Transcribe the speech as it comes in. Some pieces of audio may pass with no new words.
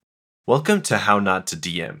Welcome to How Not to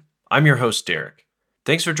DM. I'm your host, Derek.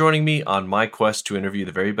 Thanks for joining me on my quest to interview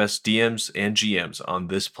the very best DMs and GMs on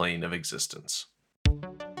this plane of existence.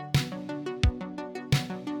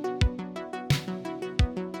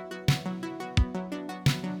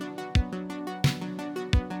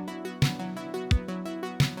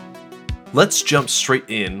 Let's jump straight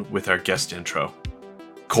in with our guest intro.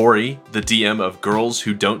 Corey, the DM of Girls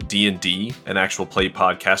Who Don't D&D, an actual play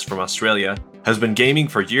podcast from Australia, has been gaming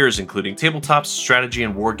for years, including tabletops, strategy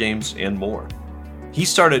and war games, and more. He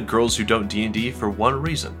started Girls Who Don't D&D for one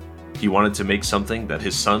reason. He wanted to make something that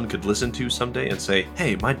his son could listen to someday and say,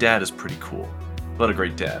 hey, my dad is pretty cool. What a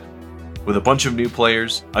great dad. With a bunch of new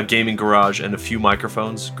players, a gaming garage, and a few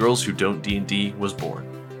microphones, Girls Who Don't D&D was born.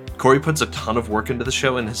 Corey puts a ton of work into the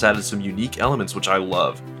show and has added some unique elements which I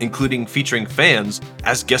love, including featuring fans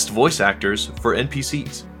as guest voice actors for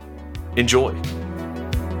NPCs. Enjoy!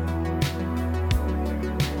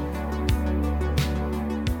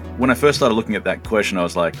 When I first started looking at that question, I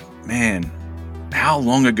was like, man, how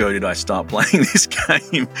long ago did I start playing this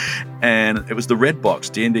game? And it was the red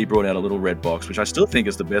box. D&D brought out a little red box, which I still think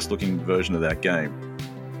is the best looking version of that game.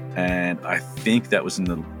 And I think that was in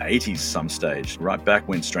the 80s some stage, right back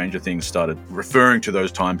when Stranger Things started referring to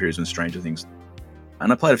those time periods when Stranger Things.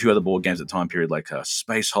 And I played a few other board games at the time period like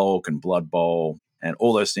Space Hulk and Blood Bowl and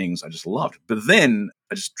all those things I just loved. But then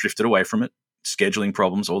I just drifted away from it, scheduling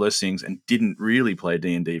problems, all those things, and didn't really play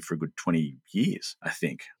D&D for a good 20 years, I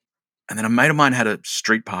think. And then a mate of mine had a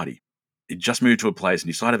street party. He just moved to a place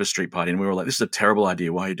and decided to have a street party. And we were like, this is a terrible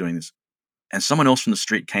idea. Why are you doing this? And someone else from the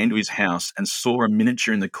street came to his house and saw a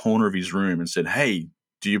miniature in the corner of his room and said, hey,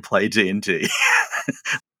 do you play D&D?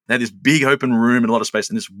 They had this big open room and a lot of space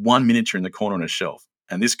and this one miniature in the corner on a shelf.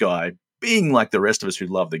 And this guy, being like the rest of us who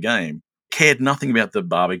loved the game, cared nothing about the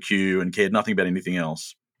barbecue and cared nothing about anything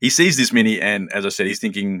else. He sees this mini and, as I said, he's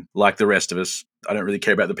thinking like the rest of us, I don't really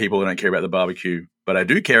care about the people, I don't care about the barbecue, but I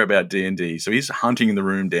do care about D&D. So he's hunting the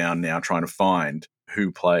room down now, trying to find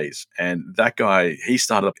who plays. And that guy, he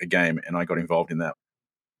started up a game and I got involved in that.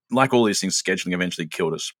 Like all these things, scheduling eventually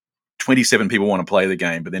killed us. 27 people want to play the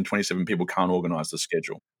game, but then 27 people can't organize the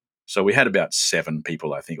schedule. So we had about 7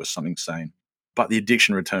 people, I think, or something insane. But the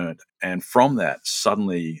addiction returned. And from that,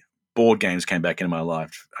 suddenly board games came back into my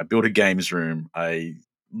life. I built a games room. I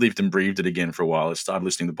lived and breathed it again for a while. I started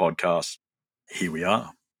listening to podcasts. Here we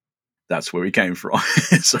are. That's where we came from.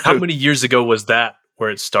 So, how many years ago was that where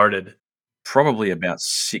it started? Probably about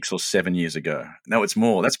 6 or 7 years ago. No, it's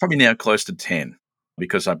more. That's probably now close to 10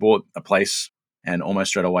 because I bought a place and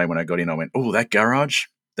almost straight away when I got in, I went, oh, that garage,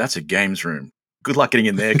 that's a games room. Good luck getting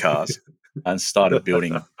in there, cars. And started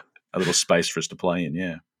building a little space for us to play in,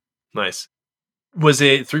 yeah. Nice. Was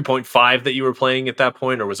it 3.5 that you were playing at that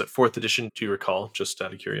point, or was it 4th edition? Do you recall, just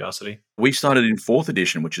out of curiosity? We started in 4th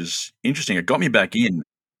edition, which is interesting. It got me back in.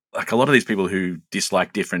 Like a lot of these people who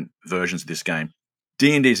dislike different versions of this game,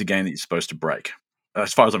 D&D is a game that you're supposed to break.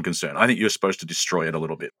 As far as I'm concerned, I think you're supposed to destroy it a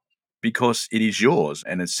little bit because it is yours.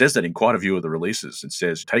 And it says that in quite a few of the releases. It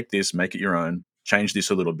says, take this, make it your own, change this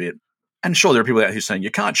a little bit. And sure, there are people out there who are saying,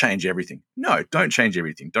 you can't change everything. No, don't change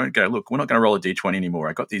everything. Don't go, look, we're not going to roll a D20 anymore.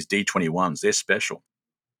 I got these D21s. They're special.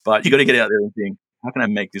 But you got to get out there and think, how can I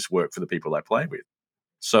make this work for the people I play with?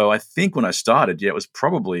 So I think when I started, it was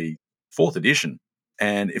probably 4th edition.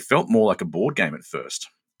 And it felt more like a board game at first.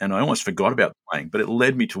 And I almost forgot about playing, but it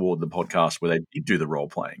led me toward the podcast where they did do the role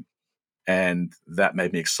playing. And that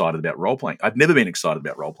made me excited about role playing. I'd never been excited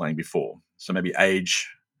about role playing before. So maybe age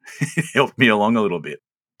helped me along a little bit.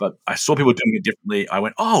 But I saw people doing it differently. I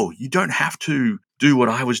went, oh, you don't have to do what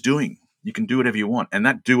I was doing. You can do whatever you want. And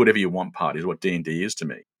that do whatever you want part is what D&D is to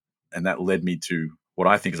me. And that led me to what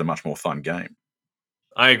I think is a much more fun game.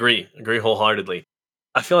 I agree wholeheartedly.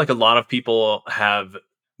 I feel like a lot of people have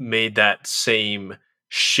made that same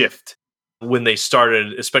shift when they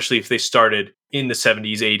started, especially if they started in the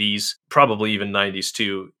 70s, 80s, probably even 90s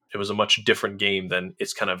too. It was a much different game than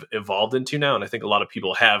it's kind of evolved into now. And I think a lot of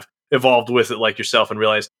people have evolved with it like yourself and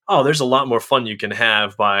realized, oh, there's a lot more fun you can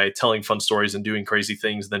have by telling fun stories and doing crazy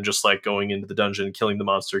things than just like going into the dungeon, killing the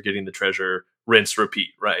monster, getting the treasure, rinse,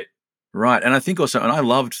 repeat, right? Right. And I think also, and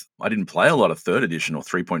I didn't play a lot of 3rd edition or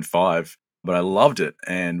 3.5, but I loved it.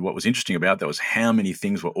 And what was interesting about that was how many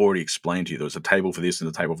things were already explained to you. There was a table for this and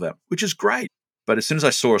a table for that, which is great. But as soon as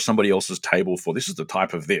I saw somebody else's table for this is the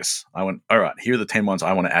type of this, I went, all right, here are the 10 ones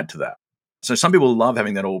I want to add to that. So some people love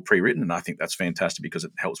having that all pre-written, and I think that's fantastic because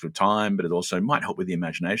it helps with time, but it also might help with the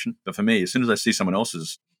imagination. But for me, as soon as I see someone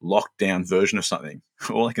else's locked down version of something,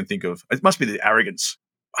 all I can think of, it must be the arrogance.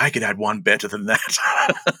 I could add one better than that.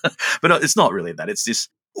 But it's not really that. It's this,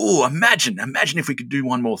 oh, imagine if we could do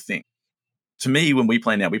one more thing. To me, when we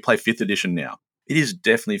play now, we play 5th edition now. It is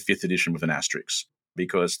definitely 5th edition with an asterisk,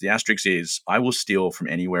 because the asterisk is I will steal from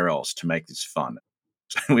anywhere else to make this fun.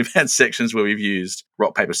 So we've had sections where we've used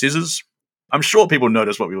rock, paper, scissors. I'm sure people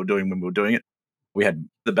noticed what we were doing when we were doing it. We had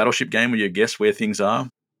the battleship game where you guess where things are.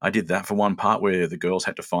 I did that for one part where the girls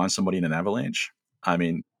had to find somebody in an avalanche. I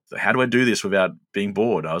mean, how do I do this without being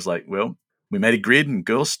bored? I was like, well, we made a grid and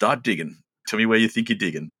girls, start digging. Tell me where you think you're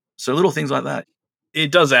digging. So little things like that.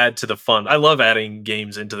 It does add to the fun. I love adding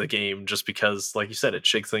games into the game just because, like you said, it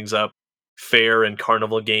shakes things up. Fair and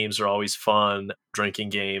carnival games are always fun. Drinking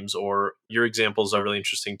games, or your examples are really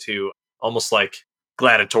interesting too. Almost like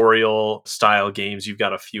gladiatorial style games. You've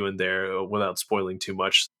got a few in there without spoiling too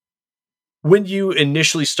much. When you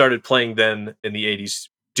initially started playing then in the 80s,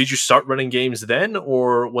 did you start running games then,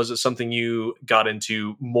 or was it something you got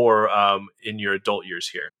into more in your adult years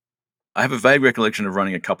here? I have a vague recollection of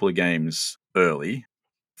running a couple of games early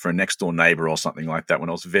for a next door neighbor or something like that when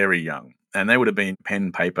I was very young. And they would have been pen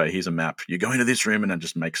and paper, here's a map, you go into this room and then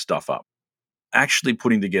just make stuff up. Actually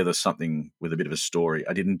putting together something with a bit of a story,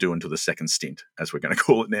 I didn't do until the second stint, as we're going to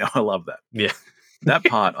call it now. I love that. Yeah. That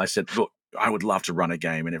part, I said, look, I would love to run a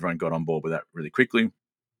game, and everyone got on board with that really quickly.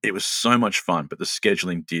 It was so much fun, but the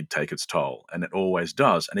scheduling did take its toll, and it always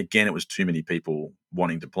does. And again, it was too many people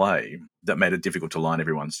wanting to play that made it difficult to line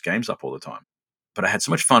everyone's games up all the time. But I had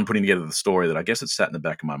so much fun putting together the story that I guess it sat in the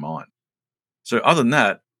back of my mind. So other than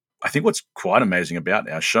that, I think what's quite amazing about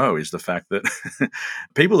our show is the fact that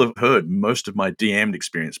people have heard most of my DM'd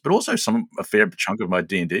experience, but also a fair chunk of my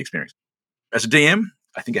D&D experience. As a DM,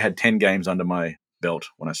 I think I had 10 games under my belt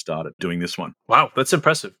when I started doing this one. Wow, that's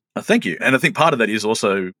impressive. Thank you. And I think part of that is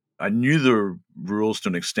also I knew the rules to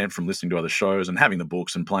an extent from listening to other shows and having the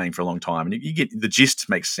books and playing for a long time. And you get the gist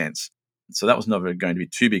makes sense. So that was never going to be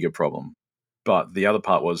too big a problem. But the other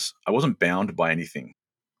part was I wasn't bound by anything.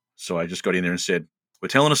 So I just got in there and said, we're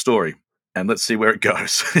telling a story and let's see where it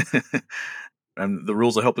goes. And the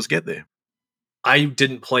rules will help us get there. I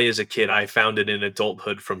didn't play as a kid. I found it in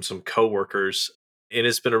adulthood from some coworkers. It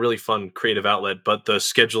has been a really fun creative outlet, but the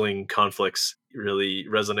scheduling conflicts really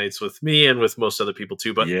resonates with me and with most other people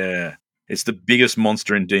too. But yeah, it's the biggest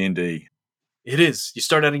monster in D&D. It is. You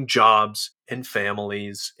start adding jobs and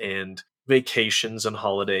families and vacations and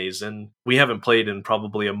holidays. And we haven't played in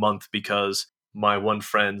probably a month because my one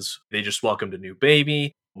friends, they just welcomed a new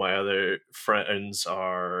baby. My other friends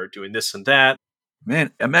are doing this and that.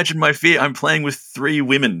 Man, imagine my fear. I'm playing with 3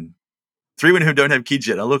 women who don't have kids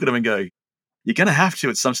yet. I look at them and go, you're going to have to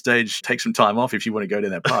at some stage take some time off if you want to go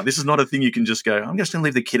down that path. This is not a thing you can just go, I'm just going to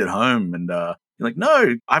leave the kid at home. And you're like,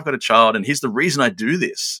 no, I've got a child and here's the reason I do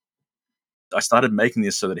this. I started making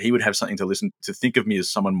this so that he would have something to think of me as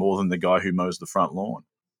someone more than the guy who mows the front lawn.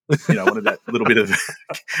 I wanted that little bit of,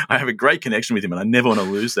 I have a great connection with him and I never want to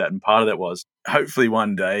lose that. And part of that was hopefully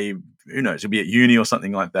one day, who knows, he'll be at uni or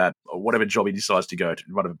something like that, or whatever job he decides to go to,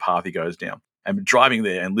 whatever path he goes down. And driving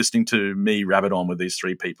there and listening to me rabbit on with these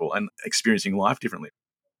 3 people and experiencing life differently.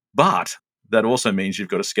 But that also means you've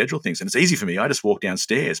got to schedule things. And it's easy for me. I just walk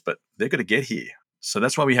downstairs, but they've got to get here. So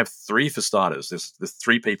that's why we have 3 for starters. There's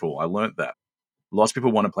 3 people. I learned that. Lots of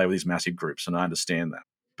people want to play with these massive groups, and I understand that.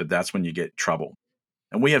 But that's when you get trouble.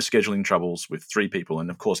 And we have scheduling troubles with 3 people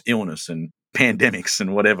and, of course, illness and pandemics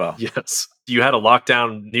and whatever. Yes. You had a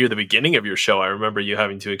lockdown near the beginning of your show. I remember you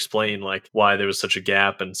having to explain why there was such a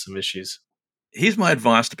gap and some issues. Here's my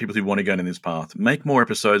advice to people who want to go down this path. Make more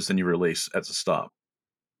episodes than you release at the start.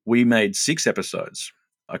 We made 6 episodes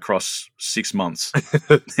across 6 months.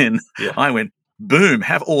 And I went, boom,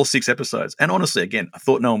 have all 6 episodes. And honestly, again, I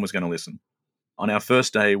thought no one was going to listen. On our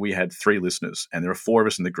first day, we had 3 listeners, and there are 4 of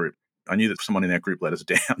us in the group. I knew that someone in our group let us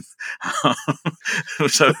down.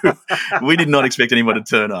 So we did not expect anyone to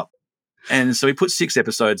turn up. And so we put 6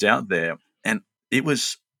 episodes out there, and it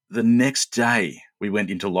was the next day we went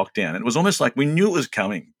into lockdown. And it was almost like we knew it was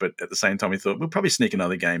coming, but at the same time we thought we'll probably sneak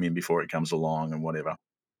another game in before it comes along and whatever.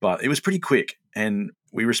 But it was pretty quick, and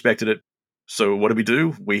we respected it. So what did we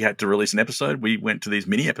do? We had to release an episode. We went to these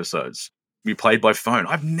mini episodes. We played by phone.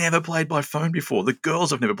 I've never played by phone before. The girls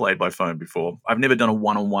have never played by phone before. I've never done a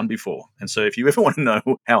one-on-one before. And so if you ever want to know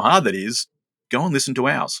how hard that is, go and listen to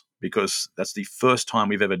ours, because that's the first time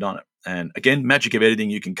we've ever done it. And again, magic of editing,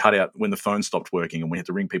 you can cut out when the phone stopped working and we had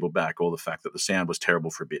to ring people back, or the fact that the sound was terrible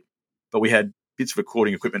for a bit. But we had bits of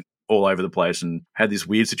recording equipment all over the place and had this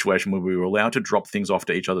weird situation where we were allowed to drop things off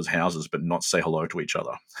to each other's houses but not say hello to each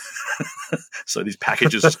other. So these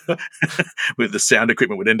packages with the sound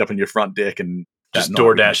equipment would end up in your front deck and just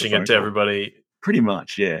door dashing it to everybody. Pretty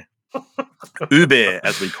much, yeah. Uber,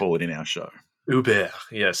 as we call it in our show. Uber,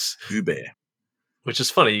 yes. Uber. Which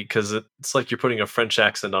is funny because it's like you're putting a French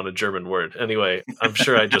accent on a German word. Anyway, I'm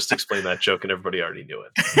sure I just explained that joke and everybody already knew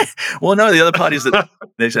it. Well, no, the other part is that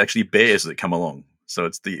there's actually bears that come along. So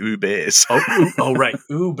it's the Ooh Bears. Oh, right.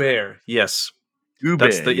 Ooh, bear. Yes. Ooh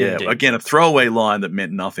That's Bear, the yeah. in-game Again, a joke. throwaway line that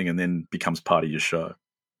meant nothing and then becomes part of your show.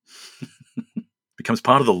 Becomes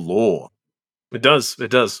part of the lore. It does.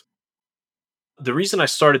 It does. The reason I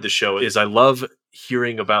started the show is I love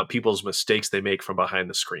hearing about people's mistakes they make from behind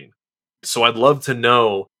the screen. So I'd love to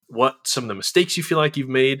know what some of the mistakes you feel like you've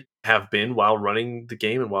made have been while running the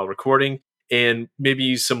game and while recording, and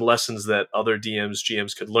maybe some lessons that other DMs,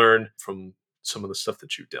 GMs could learn from some of the stuff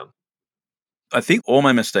that you've done. I think all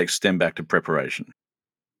my mistakes stem back to preparation.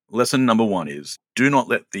 Lesson number 1 is do not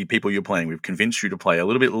let the people you're playing with convince you to play a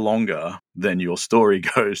little bit longer than your story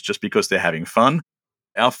goes just because they're having fun.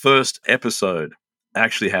 Our first episode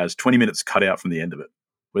actually has 20 minutes cut out from the end of it,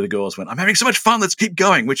 where the girls went, I'm having so much fun, let's keep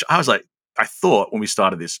going, which I was like, I thought when we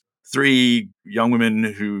started this, 3 young women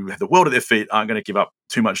who have the world at their feet aren't going to give up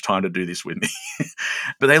too much time to do this with me.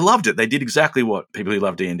 But they loved it. They did exactly what people who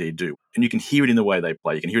love D&D do. And you can hear it in the way they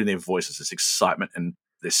play. You can hear it in their voices, this excitement, and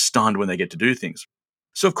they're stunned when they get to do things.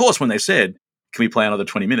 So, of course, when they said, can we play another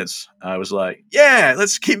 20 minutes? I was like, yeah,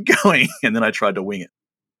 let's keep going. And then I tried to wing it.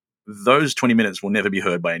 Those 20 minutes will never be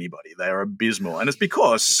heard by anybody. They are abysmal. And it's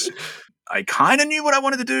because I kind of knew what I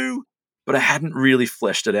wanted to do, but I hadn't really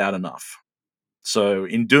fleshed it out enough. So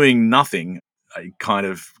in doing nothing, I kind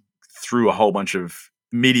of threw a whole bunch of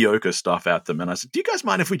mediocre stuff at them. And I said, do you guys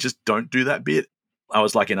mind if we just don't do that bit? I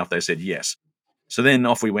was lucky enough they said yes. So then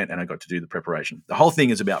off we went and I got to do the preparation. The whole thing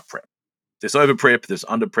is about prep. There's over prep, there's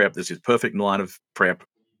under prep, there's this perfect line of prep.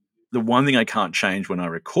 The one thing I can't change when I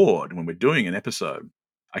record, when we're doing an episode,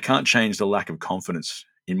 I can't change the lack of confidence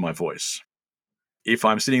in my voice. If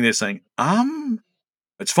I'm sitting there saying,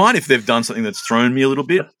 it's fine if they've done something that's thrown me a little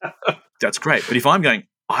bit. That's great. But if I'm going,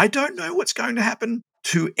 I don't know what's going to happen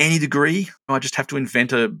to any degree, I just have to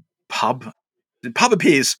invent a pub. The pub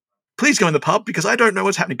appears. Please go in the pub because I don't know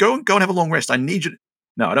what's happening. Go and have a long rest. I need you.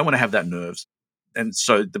 No, I don't want to have that nerves. And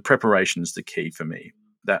so the preparation is the key for me.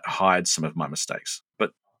 That hides some of my mistakes.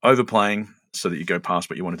 But overplaying so that you go past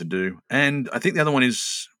what you wanted to do. And I think the other one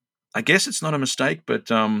is, I guess it's not a mistake, but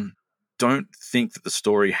don't think that the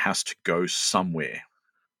story has to go somewhere.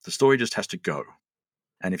 The story just has to go.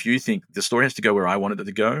 And if you think the story has to go where I wanted it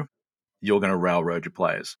to go, you're going to railroad your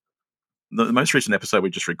players. The most recent episode we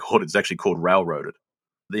just recorded is actually called Railroaded.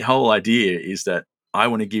 The whole idea is that I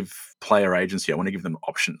want to give player agency. I want to give them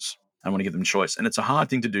options. I want to give them choice. And it's a hard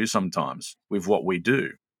thing to do sometimes with what we do.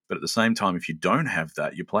 But at the same time, if you don't have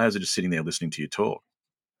that, your players are just sitting there listening to you talk.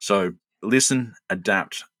 So listen,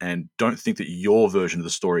 adapt, and don't think that your version of the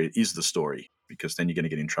story is the story, because then you're going to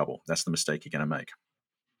get in trouble. That's the mistake you're going to make.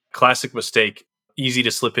 Classic mistake, easy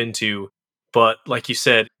to slip into. But like you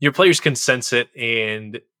said, your players can sense it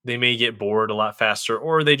and they may get bored a lot faster,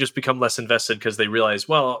 or they just become less invested because they realize,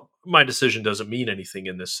 well, my decision doesn't mean anything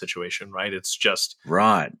in this situation, right? It's just...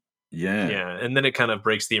 Right. Yeah. Yeah. And then it kind of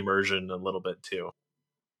breaks the immersion a little bit too.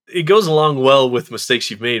 It goes along well with mistakes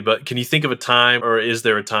you've made, but can you think of a time, or is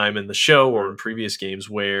there a time in the show or in previous games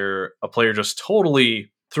where a player just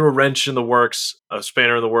totally threw a wrench in the works, a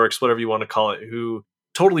spanner in the works, whatever you want to call it, who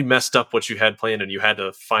totally messed up what you had planned and you had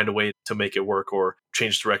to find a way to make it work or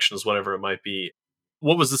change directions, whatever it might be?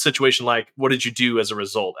 What was the situation like? What did you do as a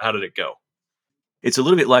result? How did it go? It's a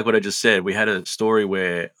little bit like what I just said. We had a story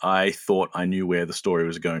where I thought I knew where the story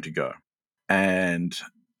was going to go. And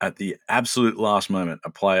at the absolute last moment, a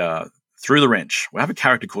player threw the wrench. We have a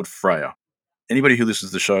character called Freya. Anybody who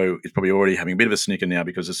listens to the show is probably already having a bit of a snicker now,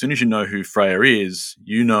 because as soon as you know who Freya is,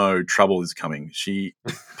 you know trouble is coming. She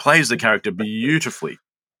plays the character beautifully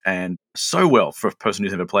and so well for a person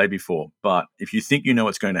who's never played before. But if you think you know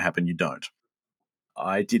what's going to happen, you don't.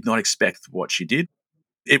 I did not expect what she did.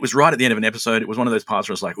 It was right at the end of an episode. It was one of those parts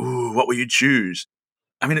where I was like, ooh, what will you choose?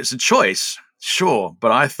 I mean, it's a choice, sure,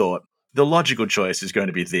 but I thought the logical choice is going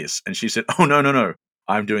to be this. And she said, oh, no,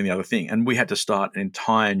 I'm doing the other thing. And we had to start an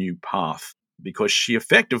entire new path because she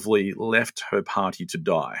effectively left her party to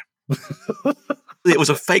die. It was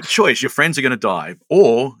a fake choice. Your friends are going to die,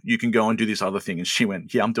 or you can go and do this other thing. And she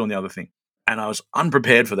went, yeah, I'm doing the other thing. And I was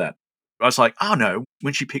unprepared for that. I was like, oh no,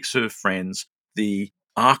 when she picks her friends, the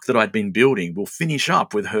arc that I'd been building will finish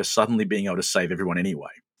up with her suddenly being able to save everyone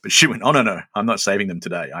anyway. But she went, oh, no, I'm not saving them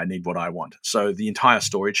today. I need what I want. So the entire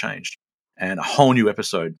story changed and a whole new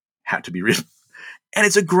episode had to be written. And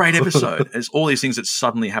it's a great episode. There's all these things that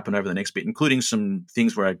suddenly happen over the next bit, including some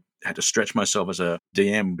things where I had to stretch myself as a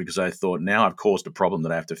DM because I thought, now I've caused a problem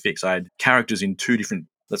that I have to fix. I had characters in 2 different,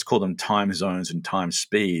 let's call them time zones and time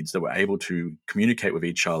speeds, that were able to communicate with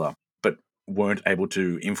each other. But weren't able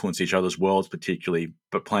to influence each other's worlds particularly,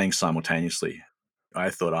 but playing simultaneously. I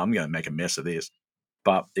thought, I'm going to make a mess of this.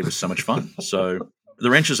 But it was so much fun. So the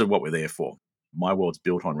wrenches are what we're there for. My world's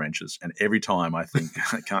built on wrenches. And every time I think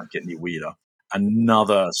I can't get any weirder,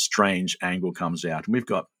 another strange angle comes out. And we've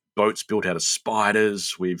got boats built out of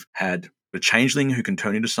spiders. We've had a changeling who can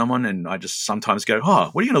turn into someone. And I just sometimes go,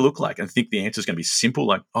 what are you going to look like? And think the answer is going to be simple,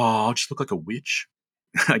 like, I'll just look like a witch.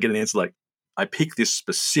 I get an answer like, I pick this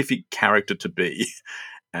specific character to be.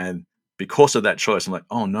 And because of that choice, I'm like,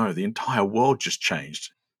 oh no, the entire world just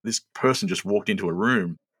changed. This person just walked into a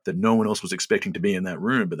room that no one else was expecting to be in that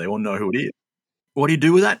room, but they all know who it is. What do you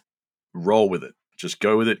do with that? Roll with it. Just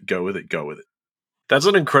go with it, go with it, go with it. That's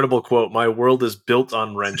an incredible quote. My world is built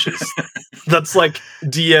on wrenches. That's like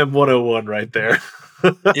DM 101 right there.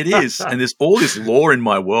 It is. And there's all this lore in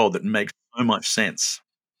my world that makes so much sense.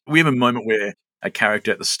 We have a moment where a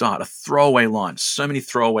character at the start, a throwaway line, so many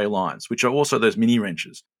throwaway lines, which are also those mini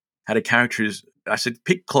wrenches, had a character who's, I said,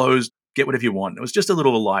 pick clothes, get whatever you want. It was just a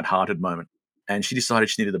little light-hearted moment. And she decided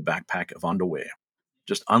she needed a backpack of underwear,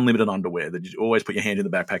 just unlimited underwear, that you always put your hand in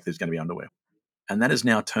the backpack, there's going to be underwear. And that has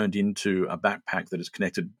now turned into a backpack that is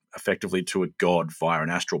connected effectively to a god via an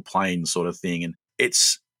astral plane sort of thing. And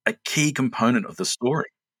it's a key component of the story.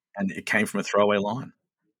 And it came from a throwaway line.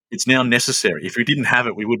 It's now necessary. If we didn't have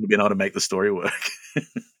it, we wouldn't have been able to make the story work.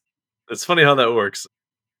 It's funny how that works.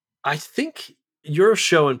 I think your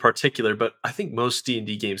show in particular, but I think most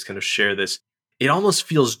D&D games kind of share this. It almost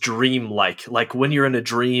feels dream-like when you're in a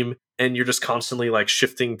dream and you're just constantly like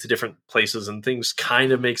shifting to different places and things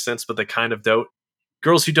kind of make sense, but they kind of don't.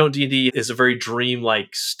 Girls Who Don't D&D is a very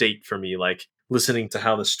dream-like state for me, like listening to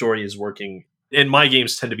how the story is working. And my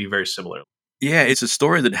games tend to be very similar. Yeah, it's a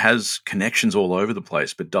story that has connections all over the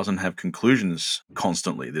place, but doesn't have conclusions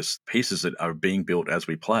constantly. There's pieces that are being built as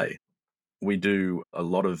we play. We do a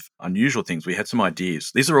lot of unusual things. We had some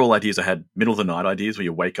ideas. These are all ideas I had middle of the night ideas where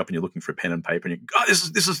you wake up and you're looking for a pen and paper and you go,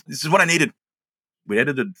 this is what I needed. We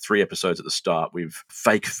edited 3 episodes at the start with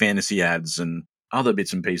fake fantasy ads and other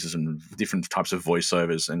bits and pieces and different types of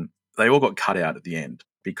voiceovers. And they all got cut out at the end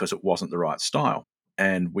because it wasn't the right style.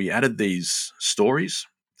 And we added these stories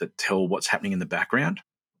that tell what's happening in the background.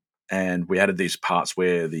 And we added these parts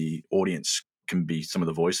where the audience can be some of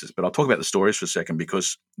the voices. But I'll talk about the stories for a second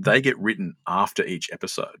because they get written after each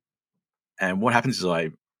episode. And what happens is I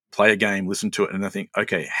play a game, listen to it, and I think,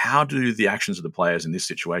 okay, how do the actions of the players in this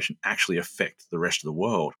situation actually affect the rest of the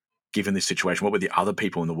world? Given this situation, what would the other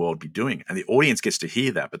people in the world be doing? And the audience gets to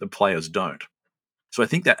hear that, but the players don't. So I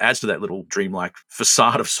think that adds to that little dreamlike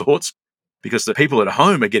facade of sorts because the people at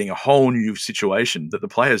home are getting a whole new situation that the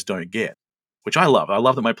players don't get, which I love. I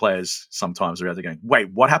love that my players sometimes are out there going,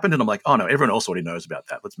 wait, what happened? And I'm like, oh no, everyone else already knows about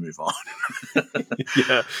that. Let's move on.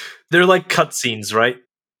 Yeah. They're like cutscenes, right?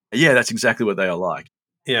 Yeah, that's exactly what they are like.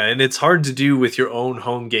 Yeah, and it's hard to do with your own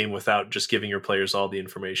home game without just giving your players all the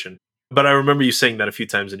information. But I remember you saying that a few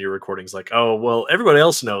times in your recordings, like, oh, well, everybody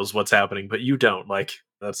else knows what's happening, but you don't. Like,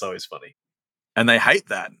 that's always funny. And they hate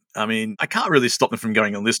that. I mean, I can't really stop them from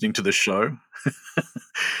going and listening to the show.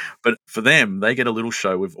 But for them, they get a little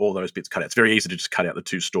show with all those bits cut out. It's very easy to just cut out the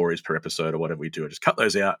 2 stories per episode or whatever we do. Just cut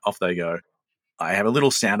those out, off they go. I have a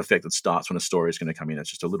little sound effect that starts when a story is going to come in. It's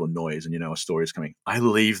just a little noise and you know a story is coming. I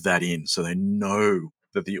leave that in so they know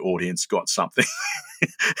that the audience got something.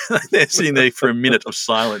 They're sitting there for a minute of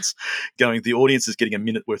silence going, the audience is getting a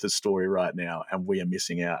minute worth of story right now and we are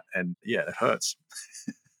missing out. And yeah, it hurts.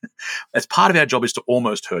 That's part of our job is to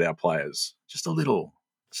almost hurt our players just a little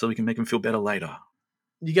so we can make them feel better later.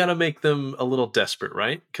 You got to make them a little desperate,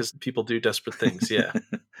 right? Because people do desperate things. Yeah.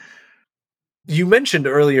 You mentioned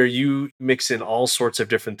earlier you mix in all sorts of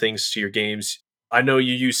different things to your games. I know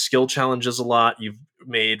you use skill challenges a lot. You've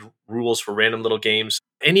made rules for random little games.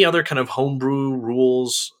 Any other kind of homebrew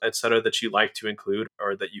rules, et cetera, that you like to include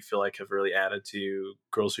or that you feel like have really added to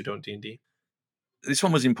Girls Who Don't D&D? This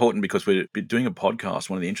one was important because we're doing a podcast.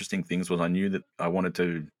 One of the interesting things was I knew that I wanted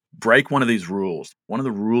to break one of these rules. One of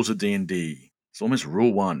the rules of D&D, it's almost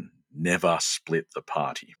rule 1, never split the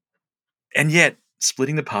party. And yet,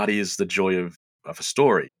 splitting the party is the joy of a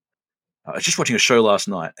story. I was just watching a show last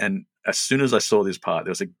night, and as soon as I saw this part,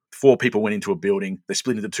 there was 4 people went into a building. They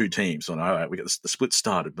split into 2 teams. So, all right, we got the split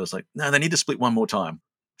started. But I was like, no, they need to split one more time.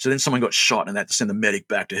 So then someone got shot, and they had to send the medic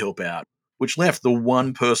back to help out, which left the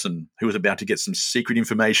one person who was about to get some secret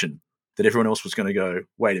information that everyone else was going to go,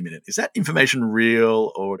 wait a minute, is that information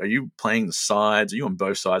real, or are you playing the sides? Are you on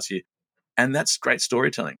both sides here? And that's great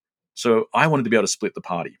storytelling. So I wanted to be able to split the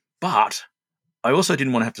party. But I also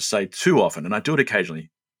didn't want to have to say too often, and I do it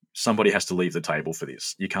occasionally, somebody has to leave the table for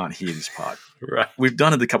this. You can't hear this part. Right. We've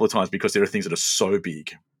done it a couple of times because there are things that are so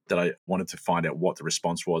big that I wanted to find out what the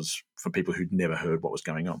response was from people who'd never heard what was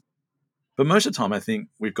going on. But most of the time, I think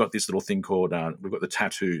we've got this little thing called, we've got the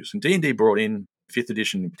tattoos. And D&D brought in, 5th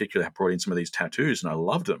edition in particular, brought in some of these tattoos, and I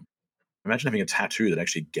loved them. Imagine having a tattoo that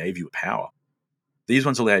actually gave you power. These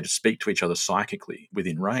ones allow you to speak to each other psychically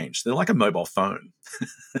within range. They're like a mobile phone,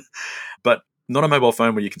 but not a mobile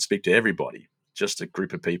phone where you can speak to everybody, just a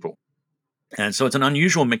group of people. And so it's an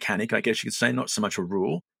unusual mechanic, I guess you could say, not so much a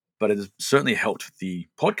rule, but it has certainly helped the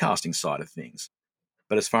podcasting side of things.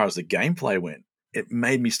 But as far as the gameplay went, it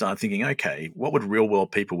made me start thinking, okay, what would real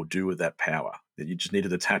world people do with that power? That you just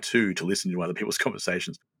needed a tattoo to listen to other people's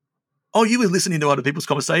conversations. Oh, you were listening to other people's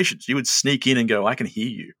conversations. You would sneak in and go, I can hear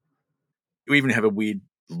you. We even have a weird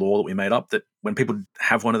law that we made up that when people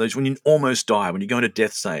have one of those, when you almost die, when you go into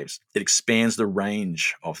death saves, it expands the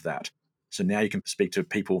range of that. So now you can speak to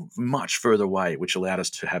people much further away, which allowed us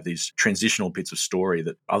to have these transitional bits of story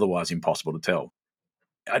that otherwise impossible to tell.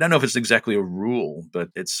 I don't know if it's exactly a rule, but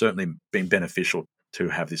it's certainly been beneficial to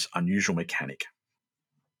have this unusual mechanic.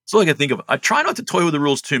 That's all I can think of. I try not to toy with the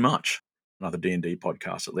rules too much. Another D&D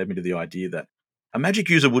podcast that led me to the idea that a magic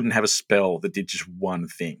user wouldn't have a spell that did just one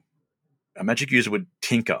thing. A magic user would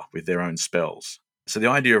tinker with their own spells. So the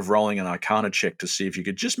idea of rolling an Arcana check to see if you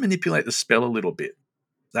could just manipulate the spell a little bit,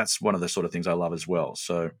 that's one of the sort of things I love as well.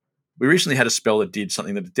 So we recently had a spell that did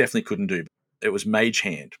something that it definitely couldn't do. It was Mage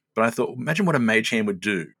Hand. But I thought, imagine what a Mage Hand would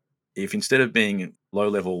do if instead of being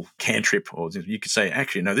low-level cantrip, or you could say,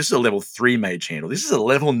 actually, no, this is a level 3 Mage Hand, or this is a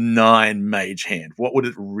level 9 Mage Hand. What would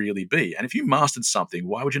it really be? And if you mastered something,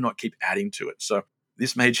 why would you not keep adding to it? So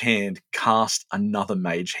this Mage Hand cast another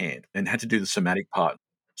Mage Hand and had to do the somatic part.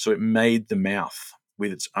 So it made the mouth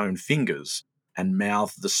with its own fingers and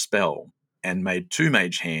mouthed the spell and made 2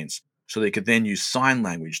 Mage Hands so they could then use sign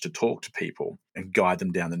language to talk to people and guide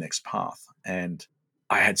them down the next path. And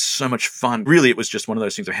I had so much fun. Really, it was just one of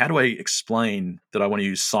those things. How do I explain that I want to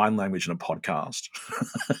use sign language in a podcast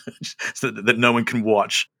so that no one can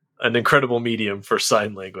watch? An incredible medium for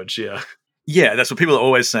sign language, yeah. Yeah, that's what people are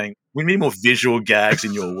always saying. We need more visual gags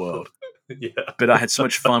in your world. Yeah. But I had so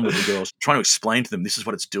much fun with the girls trying to explain to them this is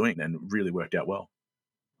what it's doing, and really worked out well.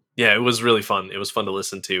 Yeah, it was really fun. It was fun to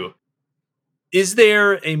listen to. Is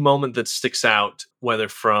there a moment that sticks out, whether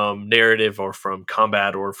from narrative or from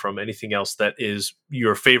combat or from anything else, that is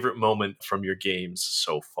your favorite moment from your games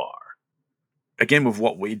so far? Again, with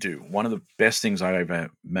what we do, one of the best things I ever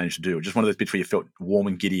managed to do, just one of those bits where you felt warm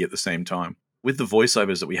and giddy at the same time, with the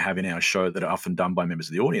voiceovers that we have in our show that are often done by members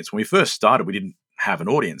of the audience. When we first started, we didn't have an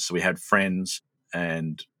audience. So we had friends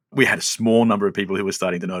and we had a small number of people who were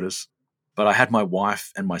starting to notice. But I had my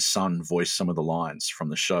wife and my son voice some of the lines from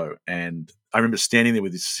the show. And I remember standing there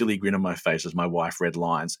with this silly grin on my face as my wife read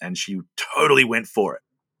lines, and she totally went for it.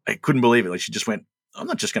 I couldn't believe it. Like, she just went, I'm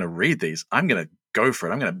not just going to read these. I'm going to go for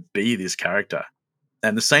it. I'm going to be this character.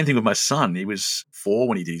 And the same thing with my son. He was 4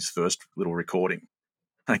 when he did his first little recording.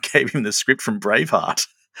 I gave him the script from Braveheart.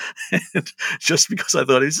 And just because I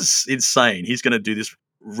thought, this is insane. He's going to do this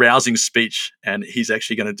rousing speech, and he's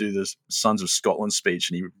actually going to do this Sons of Scotland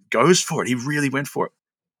speech, and he goes for it. He really went for it.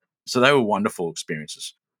 So they were wonderful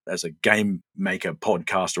experiences as a game maker,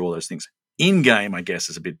 podcaster, all those things. In-game, I guess,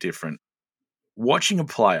 is a bit different. Watching a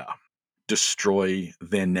player destroy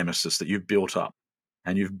their nemesis that you've built up,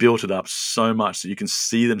 and you've built it up so much that you can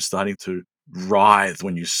see them starting to writhe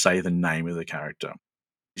when you say the name of the character.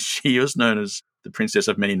 She was known as the Princess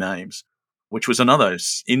of Many Names, which was another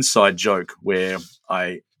inside joke where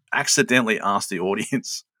I accidentally asked the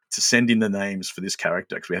audience to send in the names for this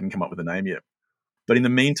character because we hadn't come up with a name yet. But in the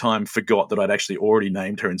meantime, forgot that I'd actually already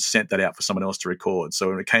named her and sent that out for someone else to record. So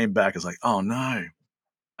when it came back, I was like, oh no.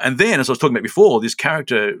 And then, as I was talking about before, this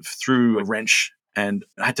character threw a wrench, and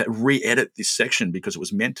I had to re-edit this section because it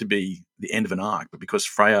was meant to be the end of an arc. But because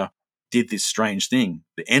Freya did this strange thing,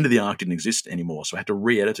 the end of the arc didn't exist anymore. So I had to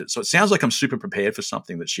re-edit it. So it sounds like I'm super prepared for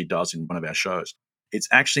something that she does in one of our shows. It's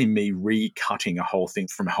actually me recutting a whole thing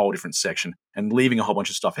from a whole different section and leaving a whole bunch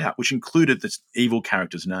of stuff out, which included this evil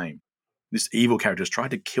character's name. This evil character has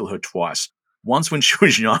tried to kill her twice. Once when she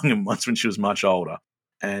was young and once when she was much older.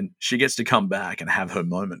 And she gets to come back and have her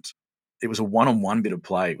moment. It was a one-on-one bit of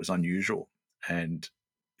play. It was unusual. And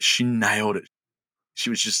she nailed it. She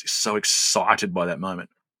was just so excited by that moment.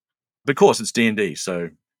 But of course, it's D&D, so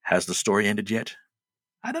has the story ended yet?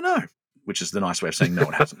 I don't know, which is the nice way of saying no,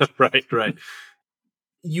 it hasn't. Right.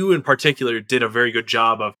 You in particular did a very good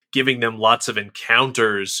job of giving them lots of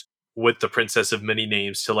encounters with the Princess of Many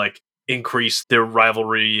Names to like increase their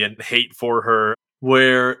rivalry and hate for her,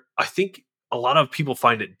 where I think a lot of people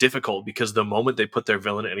find it difficult because the moment they put their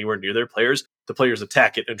villain anywhere near their players, the players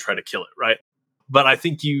attack it and try to kill it, right? But I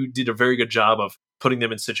think you did a very good job of putting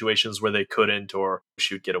them in situations where they couldn't, or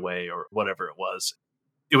she would get away, or whatever it was.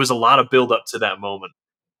 It was a lot of build up to that moment.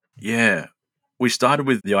 Yeah. We started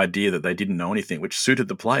with the idea that they didn't know anything, which suited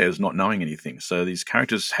the players not knowing anything. So these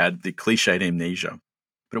characters had the cliched amnesia,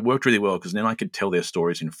 but it worked really well because then I could tell their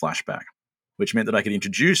stories in flashback, which meant that I could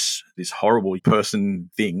introduce this horrible person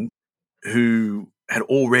thing who had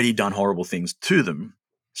already done horrible things to them.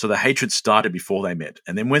 So the hatred started before they met.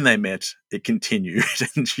 And then when they met, it continued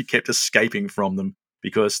and she kept escaping from them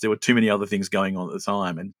because there were too many other things going on at the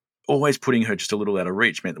time. And always putting her just a little out of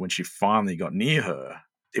reach meant that when she finally got near her,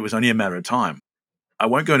 it was only a matter of time. I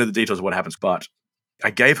won't go into the details of what happens, but I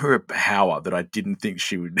gave her a power that I didn't think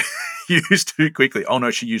she would use too quickly. Oh no,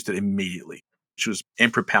 she used it immediately. She was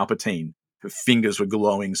Emperor Palpatine. Her fingers were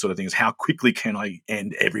glowing sort of things. How quickly can I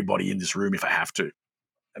end everybody in this room if I have to?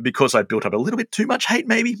 And because I built up a little bit too much hate,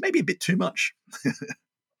 maybe a bit too much.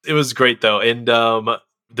 It was great though. And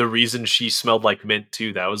the reason she smelled like mint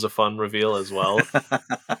too, that was a fun reveal as well.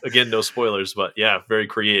 Again, no spoilers, but yeah, very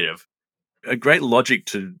creative. A great logic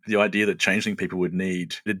to the idea that changeling people would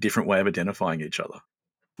need a different way of identifying each other.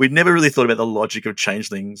 We'd never really thought about the logic of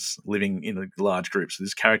changelings living in a large group. So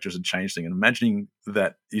this character is a changeling. And imagining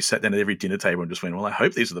that you sat down at every dinner table and just went, well, I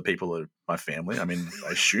hope these are the people that are my family. I mean,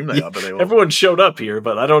 I assume they are, but they all... Everyone showed up here,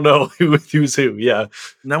 but I don't know who's who. Yeah.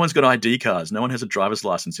 No one's got ID cards. No one has a driver's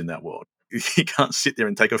license in that world. You can't sit there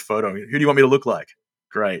and take a photo. Who do you want me to look like?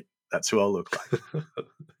 Great. That's who I'll look like.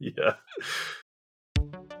 Yeah.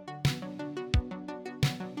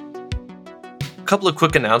 Couple of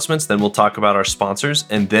quick announcements, then we'll talk about our sponsors,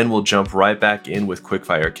 and then we'll jump right back in with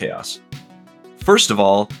Quickfire Chaos. First of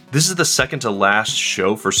all, this is the second to last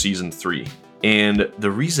show for Season 3, and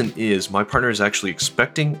the reason is my partner is actually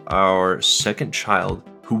expecting our second child,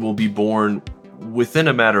 who will be born within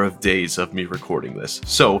a matter of days of me recording this.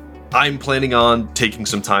 So I'm planning on taking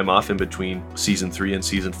some time off in between Season 3 and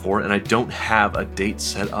Season 4, and I don't have a date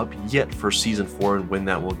set up yet for Season 4 and when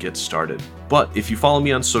that will get started. But if you follow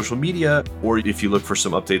me on social media, or if you look for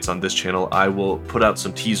some updates on this channel, I will put out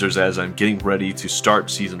some teasers as I'm getting ready to start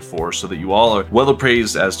Season 4 so that you all are well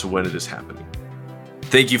appraised as to when it is happening.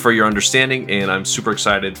 Thank you for your understanding, and I'm super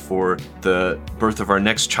excited for the birth of our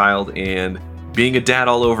next child and being a dad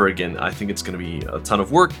all over again. I think it's going to be a ton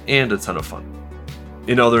of work and a ton of fun.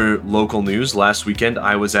 In other local news, last weekend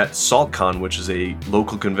I was at SaltCon, which is a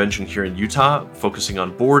local convention here in Utah focusing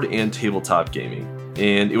on board and tabletop gaming.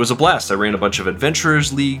 And it was a blast. I ran a bunch of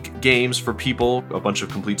Adventurers League games for people, a bunch of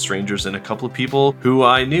complete strangers, and a couple of people who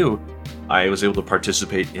I knew. I was able to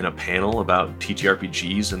participate in a panel about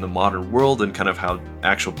TTRPGs in the modern world and kind of how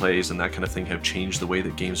actual plays and that kind of thing have changed the way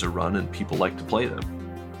that games are run and people like to play them.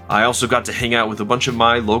 I also got to hang out with a bunch of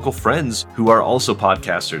my local friends who are also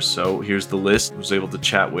podcasters. So here's the list. I was able to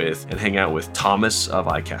chat with and hang out with Thomas of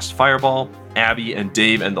iCast Fireball, Abby and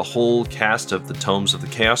Dave and the whole cast of the Tomes of the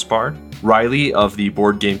Chaos Bard, Riley of the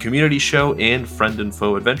Board Game Community Show and Friend and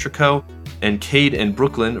Foe Adventure Co., and Cade and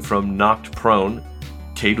Brooklyn from Knocked Prone.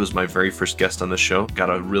 Cade was my very first guest on the show.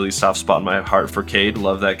 Got a really soft spot in my heart for Cade.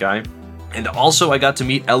 Love that guy. And also I got to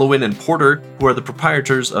meet Elowin and Porter, who are the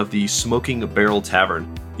proprietors of the Smoking Barrel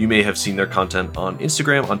Tavern. You may have seen their content on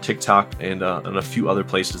Instagram, on TikTok, and on a few other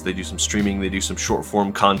places. They do some streaming, they do some short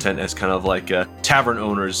form content as kind of like tavern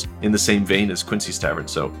owners in the same vein as Quincy's Tavern.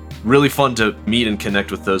 So really fun to meet and connect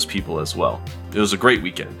with those people as well. It was a great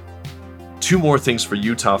weekend. Two more things for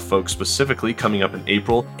Utah folks specifically coming up in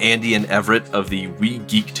April. Andy and Everett of the We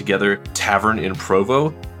Geek Together Tavern in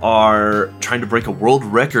Provo are trying to break a world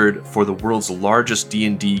record for the world's largest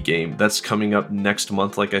D&D game. That's coming up next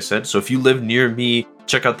month, like I said. So if you live near me,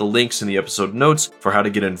 check out the links in the episode notes for how to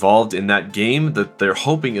get involved in that game that they're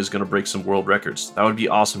hoping is going to break some world records. That would be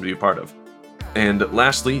awesome to be a part of. And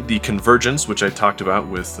lastly, the Convergence, which I talked about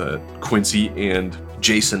with Quincy and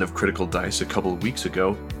Jason of Critical Dice a couple of weeks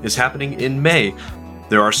ago, is happening in May.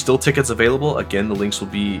 There are still tickets available. Again, the links will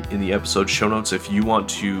be in the episode show notes if you want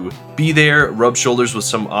to be there, rub shoulders with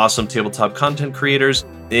some awesome tabletop content creators,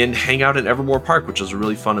 and hang out in Evermore Park, which is a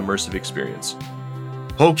really fun, immersive experience.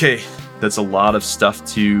 Okay, that's a lot of stuff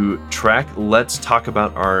to track. Let's talk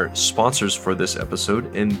about our sponsors for this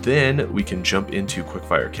episode, and then we can jump into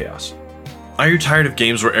Quickfire Chaos. Are you tired of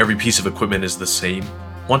games where every piece of equipment is the same?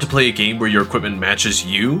 Want to play a game where your equipment matches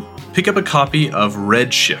you? Pick up a copy of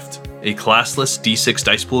Redshift, a classless D6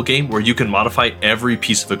 dice pool game where you can modify every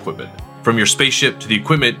piece of equipment, from your spaceship to the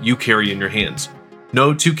equipment you carry in your hands.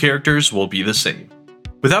 No two characters will be the same.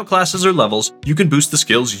 Without classes or levels, you can boost the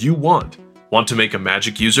skills you want. Want to make a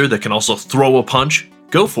magic user that can also throw a punch?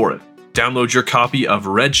 Go for it. Download your copy of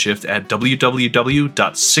Redshift at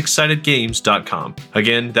www.sixsidedgames.com.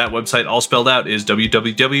 Again, that website all spelled out is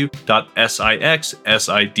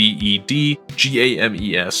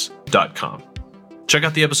www.sixsidedgames.com. Check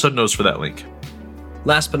out the episode notes for that link.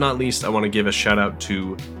 Last but not least, I want to give a shout out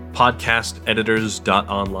to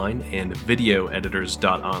podcasteditors.online and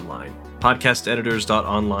videoeditors.online.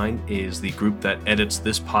 Podcasteditors.online is the group that edits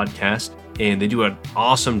this podcast, and they do an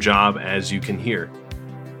awesome job, as you can hear.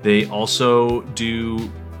 They also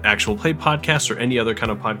do actual play podcasts or any other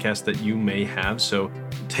kind of podcast that you may have. So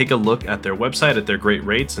take a look at their website at their great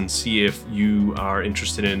rates and see if you are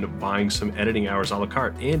interested in buying some editing hours a la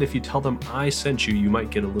carte. And if you tell them I sent you, you might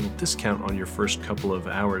get a little discount on your first couple of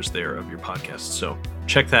hours there of your podcast. So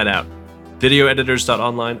check that out.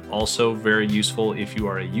 Videoeditors.online, also very useful if you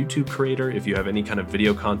are a YouTube creator, if you have any kind of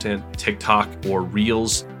video content, TikTok or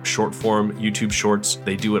Reels, short form YouTube shorts,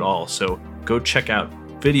 they do it all. So go check out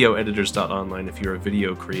videoeditors.online if you're a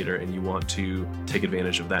video creator and you want to take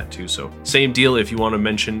advantage of that too. So same deal, if you want to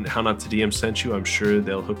mention How Not to DM sent you, I'm sure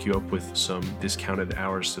they'll hook you up with some discounted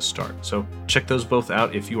hours to start. So check those both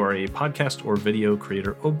out if you are a podcast or video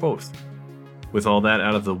creator or both. With all that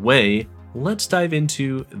out of the way, let's dive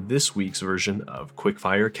into this week's version of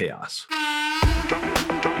Quickfire Chaos.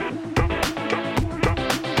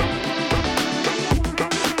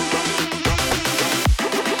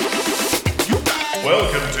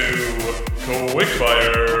 Welcome to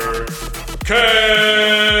Quickfire Chaos!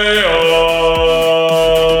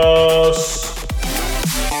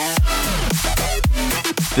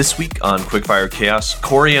 This week on Quickfire Chaos,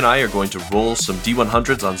 Corey and I are going to roll some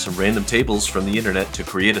D100s on some random tables from the internet to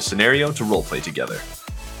create a scenario to roleplay together.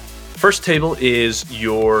 First table is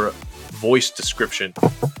your voice description.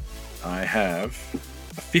 I have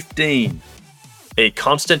a 15. A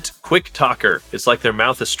constant quick talker. It's like their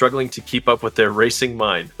mouth is struggling to keep up with their racing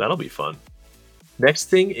mind. That'll be fun. Next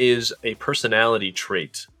thing is a personality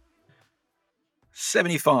trait.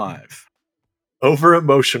 75.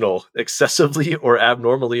 Over-emotional, excessively or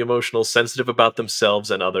abnormally emotional, sensitive about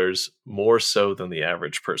themselves and others, more so than the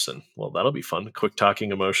average person. Well, that'll be fun. Quick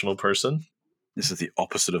talking, emotional person. This is the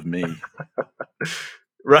opposite of me.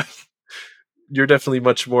 Right. You're definitely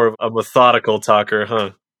much more of a methodical talker, huh?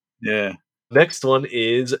 Yeah. Next one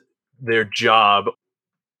is their job.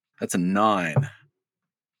 That's a 9.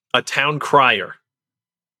 A town crier.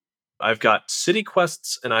 I've got city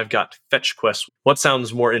quests and I've got fetch quests. What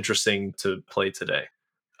sounds more interesting to play today?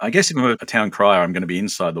 I guess if I'm a town crier, I'm going to be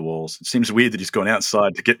inside the walls. It seems weird that he's gone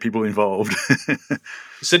outside to get people involved.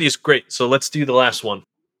 City is great, so let's do the last one.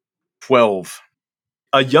 12.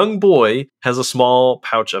 A young boy has a small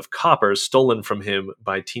pouch of copper stolen from him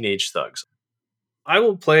by teenage thugs. I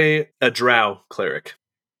will play a drow cleric.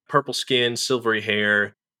 Purple skin, silvery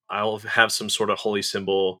hair. I'll have some sort of holy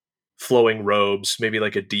symbol, flowing robes, maybe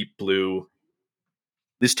like a deep blue.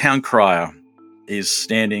 This town crier is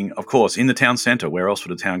standing, of course, in the town centre. Where else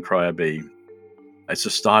would a town crier be? It's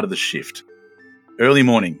the start of the shift. Early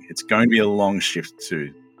morning. It's going to be a long shift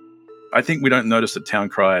too. I think we don't notice that town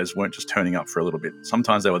criers weren't just turning up for a little bit.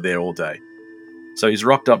 Sometimes they were there all day. So he's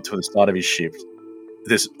rocked up to the start of his shift.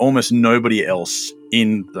 There's almost nobody else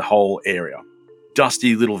in the whole area.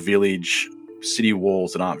 Dusty little village, city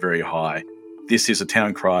walls that aren't very high. This is a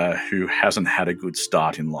town crier who hasn't had a good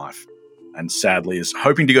start in life and sadly is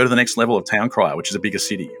hoping to go to the next level of town crier, which is a bigger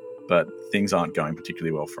city, but things aren't going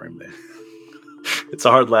particularly well for him there. It's a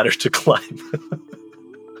hard ladder to climb.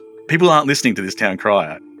 People aren't listening to this town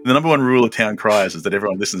crier. The number one rule of town criers is that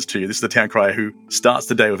everyone listens to you. This is the town crier who starts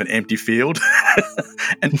the day with an empty field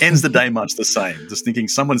and ends the day much the same, just thinking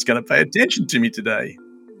someone's going to pay attention to me today.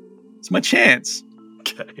 It's my chance.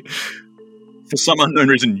 Okay. For some unknown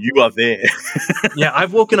reason, you are there. Yeah,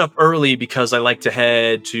 I've woken up early because I like to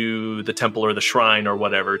head to the temple or the shrine or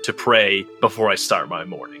whatever to pray before I start my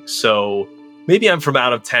morning. So maybe I'm from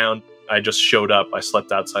out of town. I just showed up, I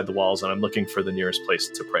slept outside the walls, and I'm looking for the nearest place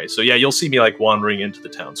to pray. So yeah, you'll see me like wandering into the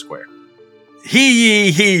town square.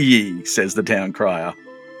 Hear ye, says the town crier.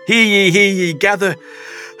 Hear ye, gather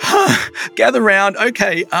round.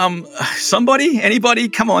 Okay, anybody,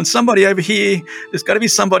 come on, somebody over here. There's got to be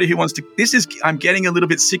somebody who wants to, I'm getting a little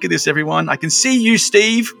bit sick of this, everyone. I can see you,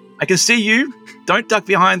 Steve. I can see you. Don't duck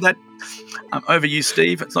behind that. I'm over you,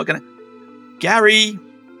 Steve. It's not going to, Gary,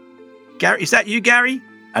 is that you, Gary?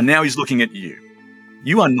 And now he's looking at you.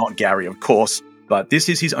 You are not Gary, of course, but this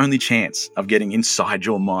is his only chance of getting inside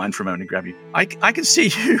your mind for a moment to grab you. I can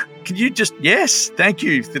see you. Can you just, yes, thank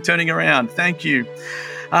you for turning around. Thank you.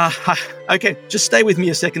 Okay, just stay with me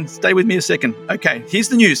a second. Okay, here's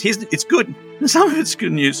the news. It's good. Some of it's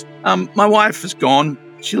good news. My wife is gone.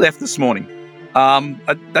 She left this morning.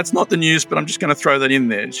 That's not the news, but I'm just going to throw that in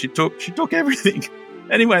there. She took everything.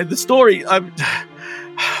 Anyway, the story.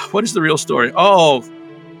 What is the real story? Oh,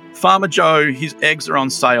 Farmer Joe, his eggs are on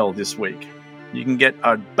sale this week. You can get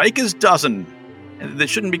a baker's dozen. And they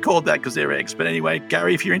shouldn't be called that because they're eggs. But anyway,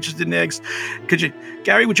 Gary, if you're interested in eggs,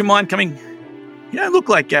 Gary, would you mind coming? You don't look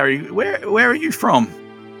like Gary. Where are you from?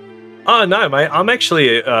 Oh, no, mate. I'm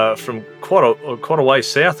actually from quite a way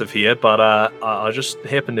south of here, but I just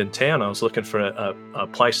happened in town. I was looking for a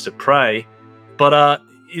place to pray. But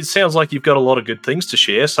it sounds like you've got a lot of good things to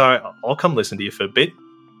share, so I'll come listen to you for a bit.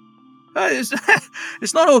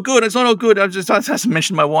 It's not all good. It's not all good. I just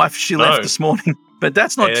mentioned my wife. She left this morning. But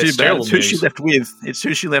that's not too bad. It's who she left with. It's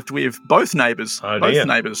who she left with. Both neighbours.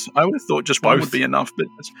 Neighbours. I would have thought just one would be enough, but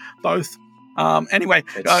it's both. Anyway,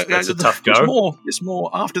 it's a tough go. There's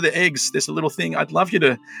more after the eggs. There's a little thing. I'd love you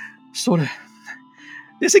to sort of.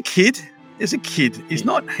 There's a kid. It's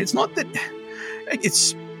not that.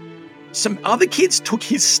 It's some other kids took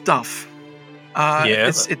his stuff.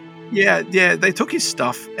 They took his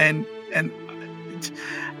stuff and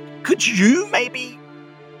could you maybe?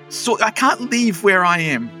 So I can't leave where I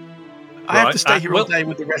am. I have to stay here all day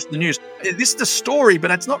with the rest of the news. This is the story,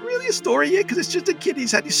 but it's not really a story yet because it's just a kid.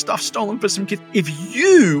 He's had his stuff stolen for some kids. If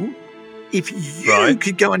you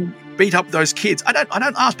could go and beat up those kids, I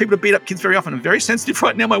don't ask people to beat up kids very often. I'm very sensitive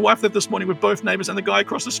right now. My wife left this morning with both neighbours and the guy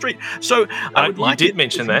across the street. So I would like. You did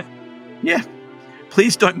mention that. Yeah.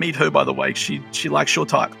 Please don't meet her. By the way, she likes your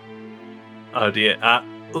type. Oh dear.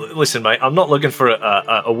 Listen, mate. I'm not looking for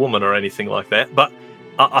a woman or anything like that, but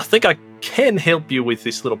I think I can help you with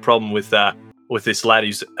this little problem with this lad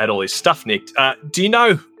who's had all his stuff nicked. Do you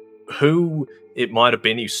know who it might have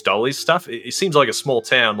been who stole his stuff? It seems like a small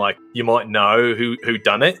town. Like you might know who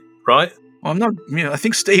done it, right? Well, I'm not. I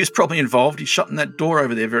think Steve's probably involved. He's shutting that door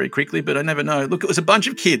over there very quickly, but I never know. Look, it was a bunch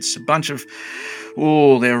of kids.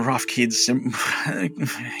 They're rough kids. Do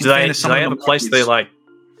they have a place they like?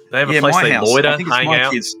 They have a place they loiter, hang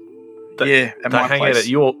out. Kids. At my hang place.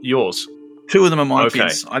 out at yours. Two of them are my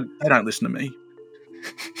kids. They don't listen to me.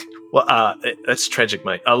 Well, that's tragic,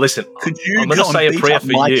 mate. Listen, could you I'm going to say a prayer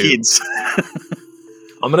for you. Kids?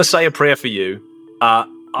 I'm going to say a prayer for you.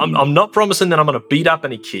 I'm not promising that I'm going to beat up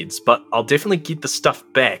any kids, but I'll definitely get the stuff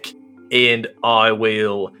back, and I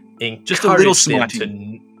will encourage just a little them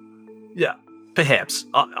smiting. Perhaps.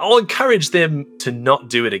 I'll encourage them to not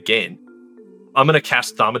do it again. I'm going to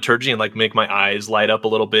cast thaumaturgy and make my eyes light up a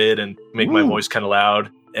little bit and make my voice kind of loud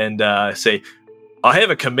and say, I have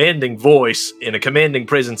a commanding voice and a commanding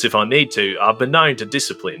presence if I need to. I've been known to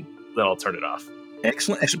discipline. Then I'll turn it off.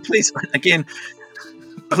 Excellent.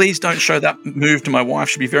 Please don't show that move to my wife.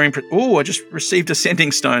 She'll be very impressed. Oh, I just received a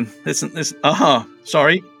sending stone.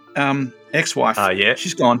 Sorry. Ex-wife. Yeah.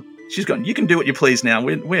 She's gone. You can do what you please now.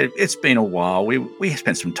 It's been a while. We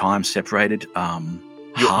spent some time separated.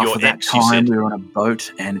 Half of that time we were on a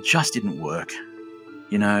boat and it just didn't work.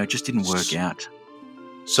 It just didn't work out.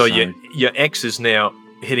 So your ex is now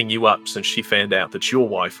hitting you up since she found out that your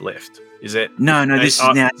wife left. Is that... No,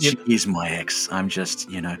 she is my ex. I'm just,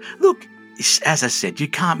 look, as I said, you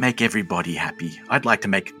can't make everybody happy. I'd like to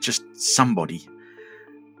make just somebody.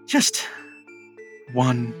 Just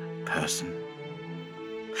one person.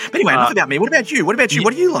 But anyway, enough about me. What about you? What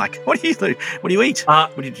do you like? What do you do? What do you eat?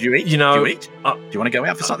 What did you eat? Do you eat? Do you want to go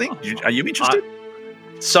out for something? Are you interested?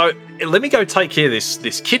 So let me go take care of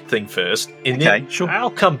this kid thing first, and then sure.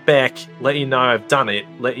 I'll come back, let you know I've done it,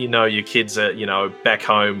 let you know your kids are back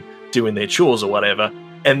home doing their chores or whatever,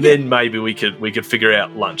 and then maybe we could figure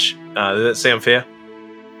out lunch. Does that sound fair?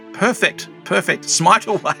 Perfect. Smite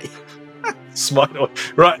away. Smite away.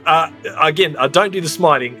 Right. Again, I don't do the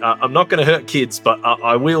smiting. I'm not going to hurt kids, but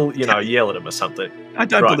I will, yell at them or something. I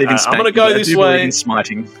don't believe in spanking. I'm going to go this way. In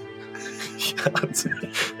smiting.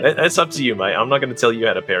 That's up to you, mate. I'm not going to tell you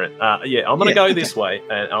how to parent. I'm going to go this way,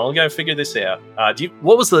 and I'll go figure this out.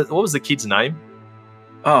 What was the kid's name?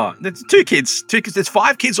 Oh, there's two kids. There's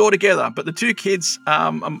 5 kids altogether, but the 2 kids,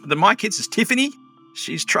 my kids is Tiffany.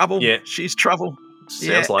 She's trouble. Yeah, she's trouble.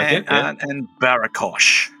 Sounds like it. Yeah. And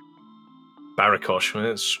Barakosh. Barakosh. Well,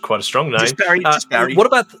 that's quite a strong name. Just Barry. What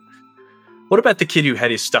about the kid who had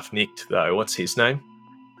his stuff nicked though? What's his name?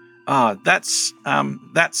 That's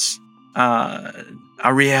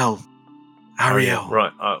Ariel.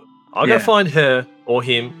 Right. I'll go find her or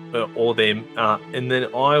him or them, and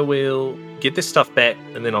then I will get this stuff back,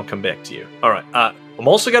 and then I'll come back to you. All right. I'm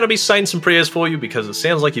also going to be saying some prayers for you because it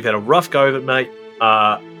sounds like you've had a rough go of it, mate.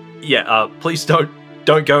 Please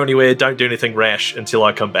don't go anywhere. Don't do anything rash until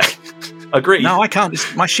I come back. Agreed. No, I can't.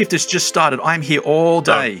 My shift has just started. I'm here all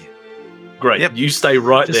day. Great. Yep. You stay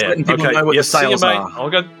right Just there. letting people Okay. know what the Yep, see you, sales mate. are. I'll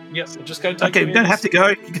go. Yes, just go take Okay, your you don't have to go.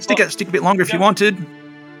 You can stick a bit longer if you wanted.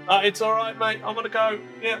 It's all right, mate. I'm gonna go.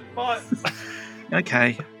 Yeah, bye.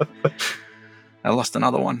 Okay. I lost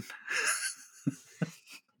another one.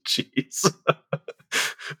 Jeez.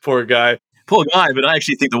 Poor guy. Poor guy, but I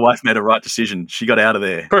actually think the wife made a right decision. She got out of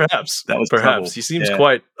there. Perhaps. That was Perhaps. trouble. He seems Yeah.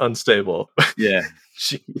 quite unstable. Yeah.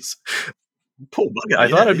 Jeez. Poor bugger. I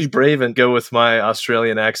thought I'd be brave and go with my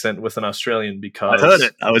Australian accent with an Australian because I heard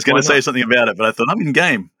it. I was going why to say not? something about it, but I thought I'm in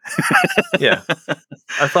game. Yeah.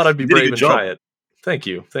 I thought I'd be You did a brave good and job. try it. Thank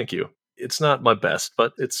you. Thank you. It's not my best,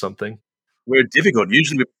 but it's something. We're difficult.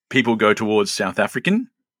 Usually people go towards South African,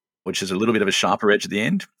 which is a little bit of a sharper edge at the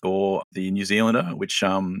end, or the New Zealander, which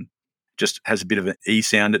just has a bit of an E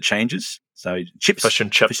sound that changes. So chips. Fish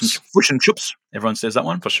and chips. Fish and chips. Everyone says that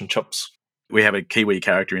one. Fish and chips. We have a Kiwi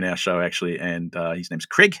character in our show, actually, and his name's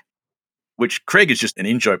Craig, which Craig is just an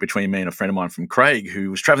in-joke between me and a friend of mine from Craig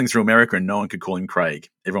who was traveling through America and no one could call him Craig.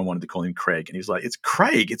 Everyone wanted to call him Craig. And he was like, it's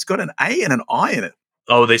Craig. It's got an A and an I in it.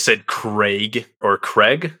 Oh, they said Craig or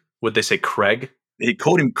Craig? Would they say Craig? He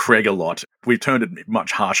called him Craig a lot. We've turned it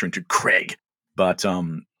much harsher into Craig, but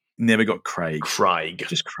never got Craig. Craig.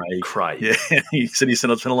 Just Craig. Craig. Yeah, he said I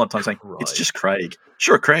spent a lot of time saying, Craig. it's just Craig.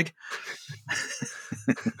 Sure, Craig.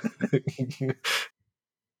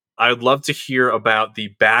 I would love to hear about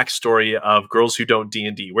the backstory of Girls Who Don't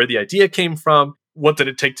D&D, where the idea came from, what did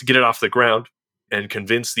it take to get it off the ground and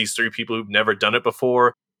convince these three people who've never done it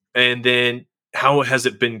before, and then how has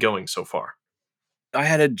it been going so far? I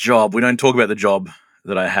had a job. We don't talk about the job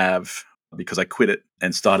that I have because I quit it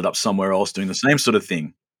and started up somewhere else doing the same sort of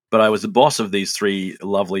thing. But I was the boss of these three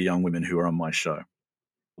lovely young women who are on my show.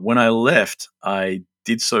 When I left, I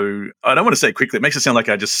did so, I don't want to say quickly, it makes it sound like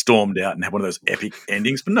I just stormed out and had one of those epic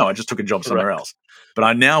endings, but no, I just took a job somewhere else. But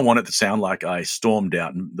I now want it to sound like I stormed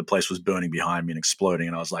out and the place was burning behind me and exploding,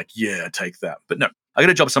 and I was like, yeah, take that. But no, I got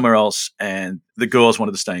a job somewhere else, and the girls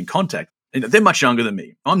wanted to stay in contact. And they're much younger than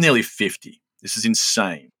me. I'm nearly 50. This is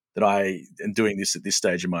insane that I am doing this at this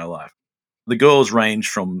stage in my life. The girls range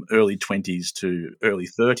from early 20s to early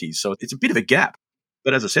 30s, so it's a bit of a gap.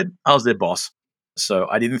 But as I said, I was their boss. So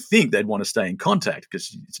I didn't think they'd want to stay in contact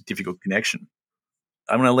because it's a difficult connection.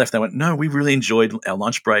 And when I left, they went, no, we really enjoyed our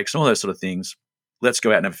lunch breaks and all those sort of things. Let's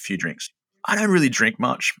go out and have a few drinks. I don't really drink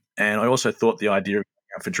much. And I also thought the idea of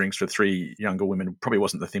going out for drinks for three younger women probably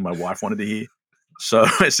wasn't the thing my wife wanted to hear. So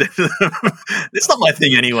I said, it's not my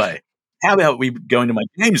thing anyway. How about we go into my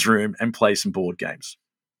games room and play some board games?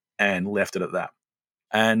 And left it at that.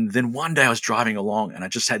 And then one day I was driving along and I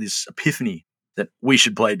just had this epiphany that we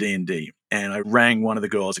should play D&D. And I rang one of the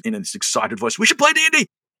girls in this excited voice, we should play D&D.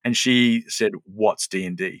 And she said, what's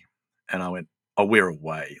D&D? And I went, oh, we're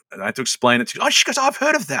away. And I had to explain it to her. Oh, she goes, I've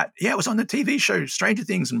heard of that. Yeah, it was on the TV show, Stranger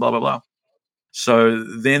Things and blah, blah, blah. So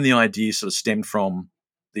then the idea sort of stemmed from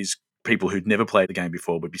these people who'd never played the game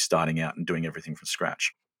before would be starting out and doing everything from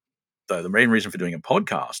scratch. So the main reason for doing a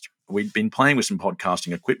podcast, we'd been playing with some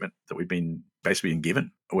podcasting equipment that we'd been basically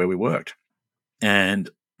given where we worked. And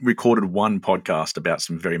recorded one podcast about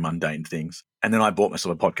some very mundane things. And then I bought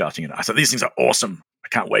myself a podcasting unit. I said, these things are awesome. I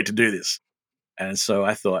can't wait to do this. And so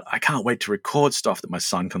I thought, I can't wait to record stuff that my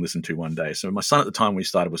son can listen to one day. So my son at the time when we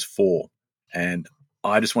started was 4. And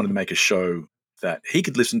I just wanted to make a show that he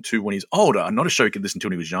could listen to when he's older. Not a show he could listen to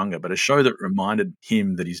when he was younger, but a show that reminded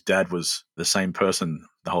him that his dad was the same person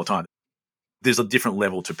the whole time. There's a different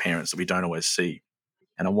level to parents that we don't always see.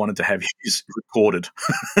 And I wanted to have his recorded.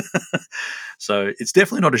 So it's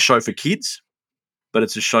definitely not a show for kids, but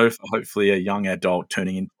it's a show for hopefully a young adult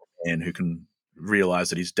turning into a man who can realize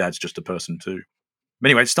that his dad's just a person too.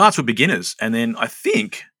 But anyway, it starts with beginners. And then I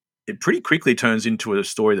think it pretty quickly turns into a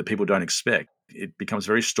story that people don't expect. It becomes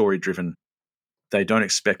very story driven. They don't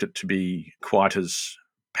expect it to be quite as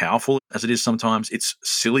powerful as it is sometimes. It's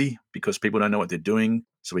silly because people don't know what they're doing.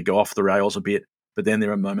 So we go off the rails a bit. But then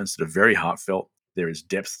there are moments that are very heartfelt. There is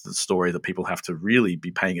depth to the story that people have to really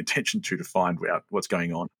be paying attention to find out what's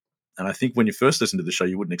going on. And I think when you first listen to the show,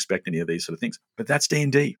 you wouldn't expect any of these sort of things. But that's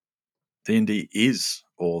D&D. D&D is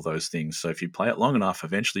all those things. So if you play it long enough,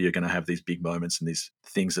 eventually you're going to have these big moments and these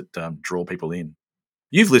things that draw people in.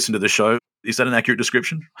 You've listened to the show. Is that an accurate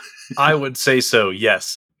description? I would say so,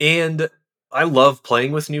 yes. And I love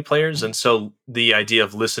playing with new players. And so the idea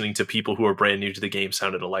of listening to people who are brand new to the game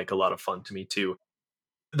sounded like a lot of fun to me too.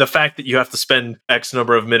 The fact that you have to spend X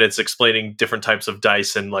number of minutes explaining different types of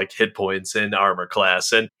dice and like hit points and armor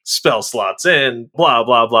class and spell slots and blah,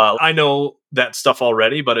 blah, blah. I know that stuff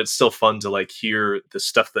already, but it's still fun to like hear the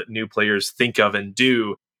stuff that new players think of and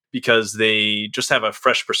do because they just have a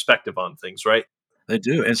fresh perspective on things, right? They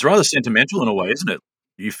do. And it's rather sentimental in a way, isn't it?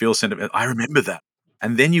 You feel sentiment. I remember that.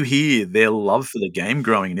 And then you hear their love for the game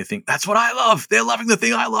growing and you think, that's what I love. They're loving the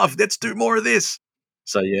thing I love. Let's do more of this.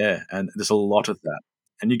 So yeah, and there's a lot of that.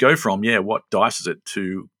 And you go from, what dice is it,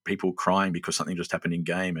 to people crying because something just happened in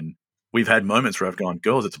game. And we've had moments where I've gone,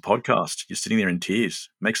 girls, it's a podcast. You're sitting there in tears.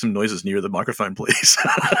 Make some noises near the microphone, please.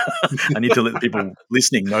 I need to let the people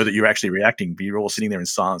listening know that you're actually reacting, but you're all sitting there in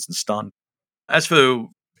silence and stunned. As for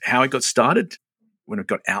how it got started, when it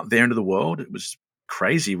got out there into the world, it was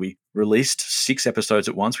crazy. We released 6 episodes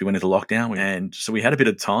at once. We went into lockdown. And so we had a bit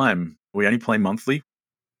of time. We only play monthly.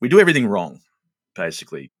 We do everything wrong,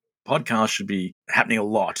 basically. Podcasts should be happening a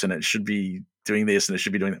lot and it should be doing this and it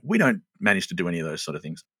should be doing that. We don't manage to do any of those sort of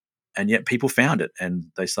things. And yet people found it and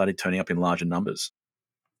they started turning up in larger numbers.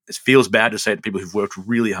 It feels bad to say to people who've worked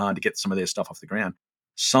really hard to get some of their stuff off the ground.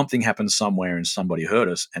 Something happened somewhere and somebody heard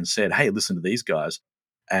us and said, hey, listen to these guys.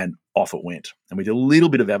 And off it went. And we did a little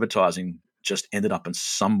bit of advertising, just ended up on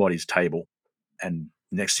somebody's table. And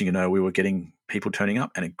next thing you know, we were getting people turning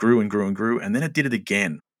up and it grew and grew and grew. And then it did it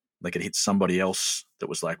again. Like it hit somebody else that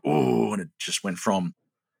was like, oh, and it just went from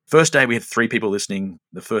first day we had 3 people listening.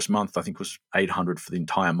 The first month, I think, was 800 for the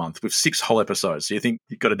entire month with 6 whole episodes. So you think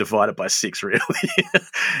you've got to divide it by 6, really.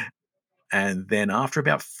 And then after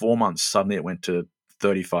about 4 months, suddenly it went to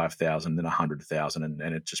 35,000, then 100,000.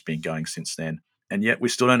 And it's just been going since then. And yet we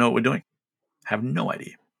still don't know what we're doing. Have no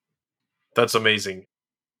idea. That's amazing.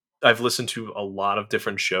 I've listened to a lot of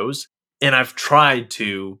different shows and I've tried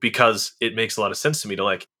to, because it makes a lot of sense to me, to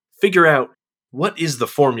like figure out what is the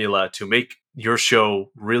formula to make your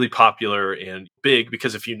show really popular and big,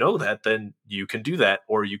 because if you know that, then you can do that,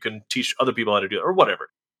 or you can teach other people how to do it, or whatever.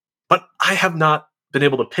 But I have not been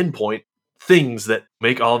able to pinpoint things that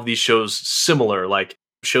make all of these shows similar. Like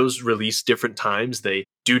shows release different times, they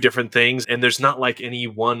do different things, and there's not like any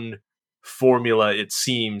one formula, it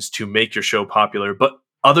seems, to make your show popular. But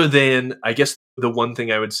other than, I guess the one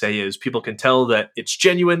thing I would say is people can tell that it's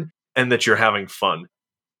genuine and that you're having fun.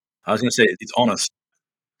 I was going to say it's honest.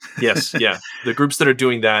 Yes, yeah. The groups that are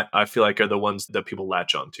doing that, I feel like, are the ones that people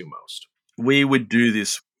latch on to most. We would do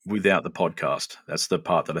this without the podcast. That's the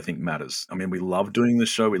part that I think matters. I mean, we love doing the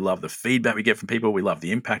show. We love the feedback we get from people. We love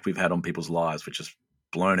the impact we've had on people's lives, which has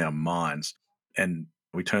blown our minds. And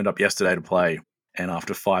we turned up yesterday to play, and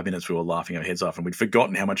after 5 minutes, we were laughing our heads off, and we'd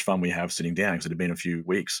forgotten how much fun we have sitting down because it had been a few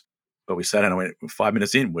weeks. But we sat down and went, 5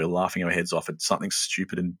 minutes in, we're laughing our heads off at something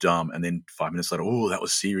stupid and dumb. And then 5 minutes later, oh, that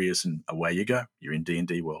was serious. And away you go. You're in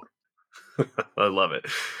D&D world. I love it.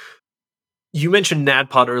 You mentioned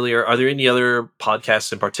NADPOD earlier. Are there any other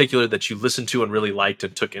podcasts in particular that you listened to and really liked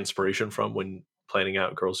and took inspiration from when planning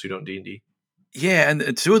out Girls Who Don't D&D? Yeah,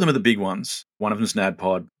 and 2 of them are the big ones. One of them is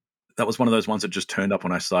NADPOD. That was one of those ones that just turned up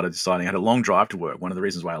when I started deciding. I had a long drive to work. One of the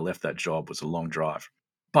reasons why I left that job was a long drive.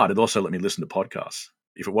 But it also let me listen to podcasts.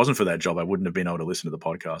 If it wasn't for that job, I wouldn't have been able to listen to the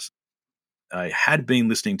podcast. I had been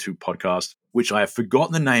listening to podcasts, which I have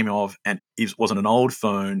forgotten the name of, and it was on an old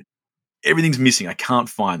phone. Everything's missing. I can't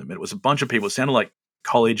find them. It was a bunch of people. It sounded like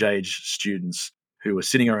college-age students who were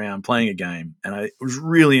sitting around playing a game, and I was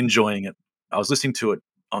really enjoying it. I was listening to it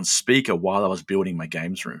on speaker while I was building my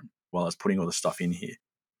games room, while I was putting all the stuff in here.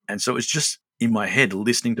 And so it was just in my head,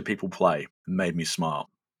 listening to people play made me smile.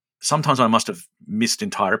 Sometimes I must have missed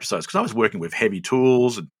entire episodes because I was working with heavy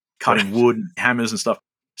tools and cutting wood and hammers and stuff.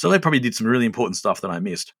 So they probably did some really important stuff that I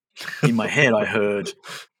missed. In my head, I heard,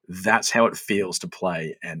 that's how it feels to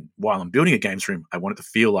play. And while I'm building a games room, I want it to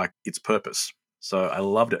feel like its purpose. So I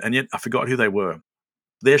loved it. And yet I forgot who they were.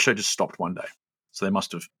 Their show just stopped one day. So they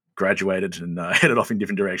must have graduated and headed off in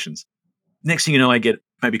different directions. Next thing you know, I get,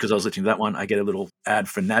 maybe because I was listening to that one, I get a little ad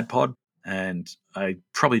for NADPOD. And I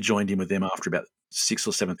probably joined in with them after about 6th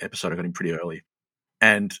or 7th episode. I got in pretty early.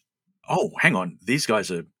 And, oh, hang on, these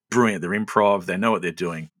guys are brilliant. They're improv. They know what they're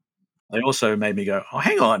doing. They also made me go, oh,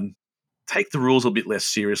 hang on, take the rules a bit less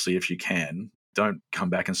seriously if you can. Don't come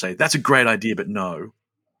back and say, that's a great idea, but no.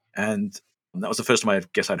 And that was the first time I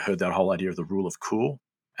guess I'd heard that whole idea of the rule of cool.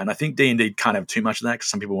 And I think D&D can't have too much of that because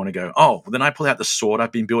some people want to go, oh, well, then I pull out the sword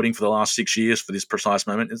I've been building for the last 6 years for this precise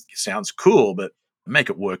moment. It sounds cool, but make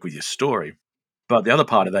it work with your story. But the other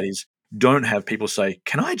part of that is don't have people say,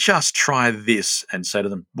 can I just try this? And say to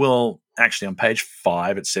them, well, actually on page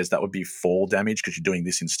 5, it says that would be fall damage because you're doing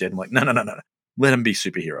this instead. I'm like, no. Let them be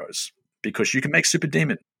superheroes because you can make super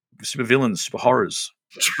demon, super villains, super horrors.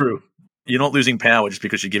 True. You're not losing power just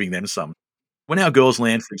because you're giving them some. When our girls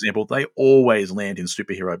land, for example, they always land in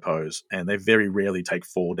superhero pose and they very rarely take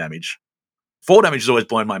fall damage. Fall damage has always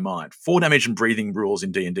blown my mind. Fall damage and breathing rules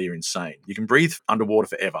in D&D are insane. You can breathe underwater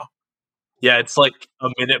forever. Yeah, it's like a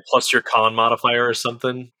minute plus your con modifier or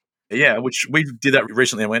something. Yeah, which we did that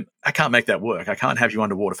recently. I went, I can't make that work. I can't have you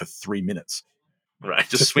underwater for 3 minutes. Right.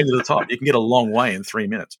 Just swim to the top. You can get a long way in 3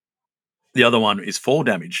 minutes. The other one is fall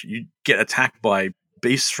damage. You get attacked by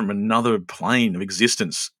beasts from another plane of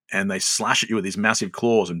existence, and they slash at you with these massive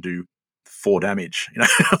claws and do 4 damage,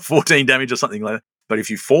 14 damage or something like that. But if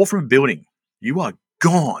you fall from a building, you are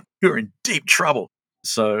gone. You're in deep trouble.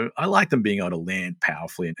 So I like them being able to land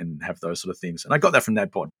powerfully and have those sort of things. And I got that from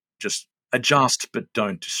NADPOD. Just adjust, but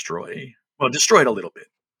don't destroy. Well, destroy it a little bit.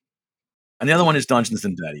 And the other one is Dungeons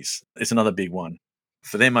and Daddies. It's another big one.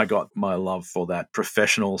 For them, I got my love for that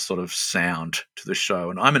professional sort of sound to the show.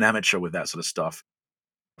 And I'm an amateur with that sort of stuff.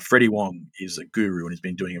 Freddie Wong is a guru and he's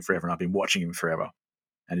been doing it forever. And I've been watching him forever.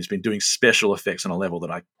 And he's been doing special effects on a level that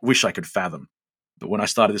I wish I could fathom. But when I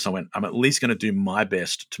started this, I went, I'm at least going to do my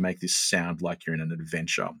best to make this sound like you're in an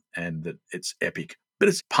adventure and that it's epic. But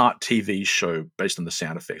it's part TV show based on the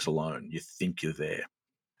sound effects alone. You think you're there.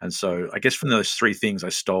 And so I guess from those 3 things, I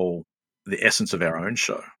stole the essence of our own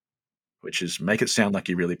show, which is make it sound like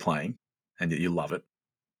you're really playing and that you love it.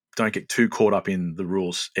 Don't get too caught up in the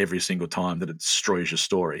rules every single time that it destroys your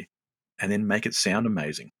story. And then make it sound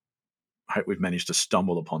amazing. I hope we've managed to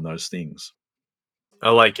stumble upon those things.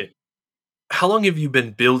 I like it. How long have you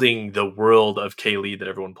been building the world of Kaylee that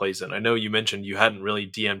everyone plays in? I know you mentioned you hadn't really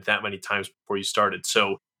DM'd that many times before you started.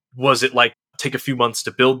 So was it like take a few months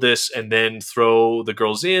to build this and then throw the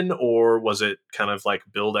girls in? Or was it kind of like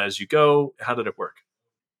build as you go? How did it work?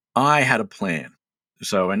 I had a plan.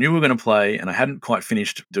 So I knew we were going to play, and I hadn't quite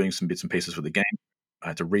finished doing some bits and pieces with the game. I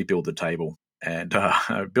had to rebuild the table. And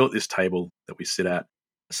I built this table that we sit at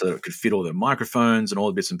so that it could fit all the microphones and all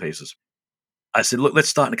the bits and pieces. I said, look, let's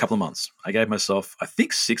start in a couple of months. I gave myself, I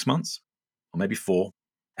think, 6 months or maybe 4.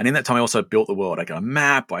 And in that time, I also built the world. I got a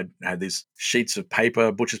map. I had these sheets of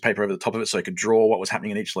paper, butcher's paper over the top of it so I could draw what was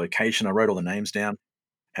happening in each location. I wrote all the names down.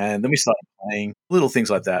 And then we started playing little things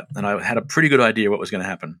like that. And I had a pretty good idea what was going to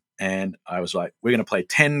happen. And I was like, we're going to play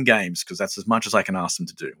 10 games because that's as much as I can ask them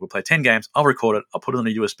to do. We'll play 10 games. I'll record it. I'll put it on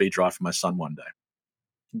a USB drive for my son one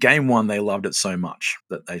day. Game 1, they loved it so much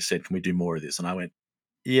that they said, can we do more of this? And I went,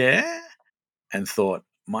 yeah. And thought,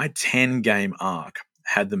 my 10-game arc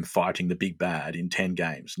had them fighting the big bad in 10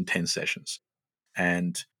 games in 10 sessions.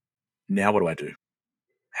 And now what do?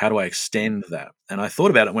 How do I extend that? And I thought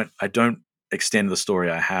about it and went, I don't extend the story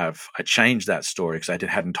I have. I changed that story because I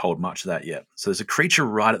hadn't told much of that yet. So there's a creature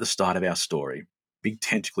right at the start of our story, big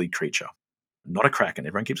tentacly creature, not a kraken.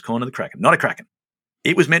 Everyone keeps calling it the kraken, not a kraken.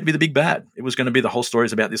 It was meant to be the big bad. It was going to be the whole story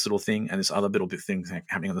is about this little thing and this other little bit thing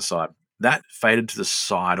happening on the side. That faded to the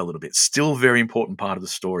side a little bit. Still a very important part of the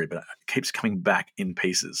story, but it keeps coming back in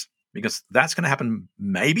pieces because that's going to happen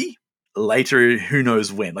maybe later, who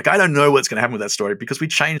knows when. Like, I don't know what's going to happen with that story because we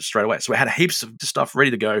changed straight away. So we had heaps of stuff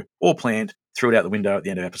ready to go, all planned, threw it out the window at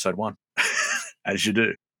the end of episode 1, as you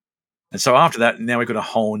do. And so after that, now we've got a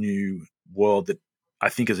whole new world that I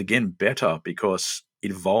think is, again, better because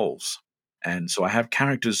it evolves. And so I have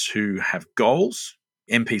characters who have goals,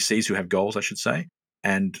 NPCs who have goals, I should say,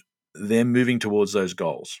 and they're moving towards those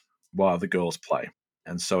goals while the girls play.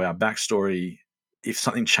 And so our backstory, if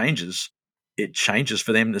something changes, it changes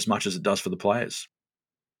for them as much as it does for the players.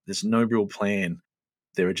 There's no real plan.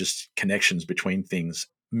 There are just connections between things.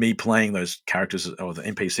 Me playing those characters or the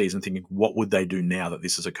NPCs and thinking, what would they do now that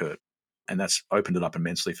this has occurred? And that's opened it up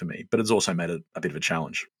immensely for me. But it's also made it a bit of a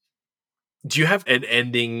challenge. Do you have an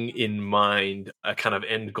ending in mind, a kind of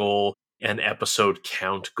end goal, an episode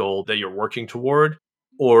count goal that you're working toward?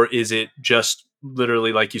 Or is it just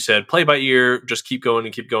literally, like you said, play by ear, just keep going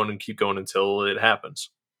and keep going and keep going until it happens?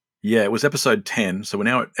 Yeah, it was episode 10. So we're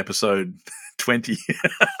now at episode 20.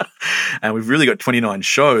 And we've really got 29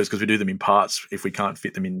 shows because we do them in parts if we can't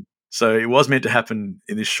fit them in. So it was meant to happen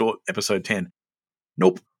in this short episode 10.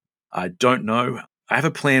 Nope. I don't know. I have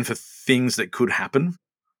a plan for things that could happen,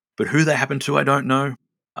 but who they happen to, I don't know.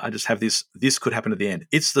 I just have this could happen at the end.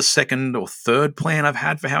 It's the second or third plan I've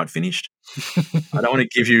had for how it finished. I don't want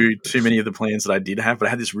to give you too many of the plans that I did have, but I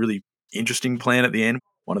had this really interesting plan at the end.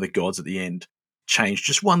 One of the gods at the end changed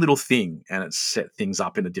just one little thing and it set things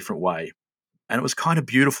up in a different way. And it was kind of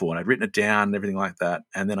beautiful. And I'd written it down and everything like that.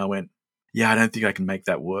 And then I went, yeah, I don't think I can make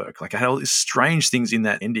that work. Like I had all these strange things in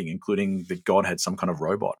that ending, including the god had some kind of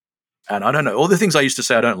robot. And I don't know, all the things I used to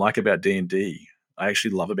say I don't like about D&D, I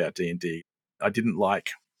actually love about D&D. I didn't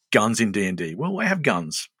like guns in D&D. Well, I have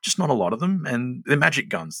guns, just not a lot of them. And they're magic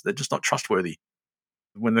guns. They're just not trustworthy.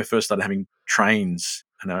 When they first started having trains,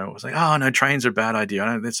 and I was like, oh, no, trains are a bad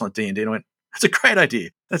idea. That's not D&D. And I went, that's a great idea.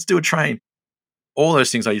 Let's do a train. All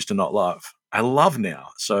those things I used to not love. I love now.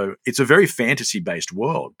 So it's a very fantasy-based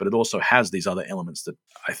world, but it also has these other elements that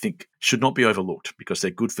I think should not be overlooked because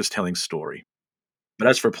they're good for telling story. But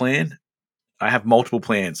as for a plan, I have multiple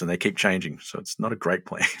plans and they keep changing, so it's not a great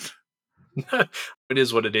plan. It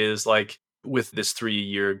is what it is. Like with this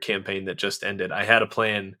 3-year campaign that just ended, I had a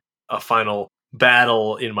plan, a final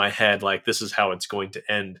battle in my head. Like, this is how it's going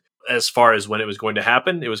to end. As far as when it was going to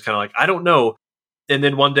happen, it was kind of like, I don't know. And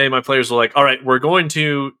then one day my players were like, all right, we're going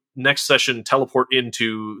to next session teleport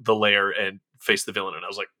into the lair and face the villain. And I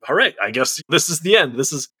was like, all right, I guess this is the end.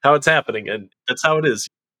 This is how it's happening. And that's how it is.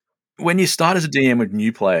 When you start as a DM with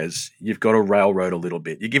new players, you've got to railroad a little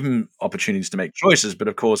bit. You give them opportunities to make choices, but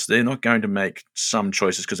of course, they're not going to make some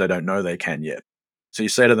choices because they don't know they can yet. So you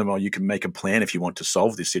say to them, oh, you can make a plan if you want to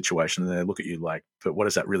solve this situation. And they look at you like, but what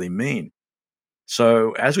does that really mean?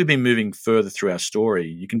 So as we've been moving further through our story,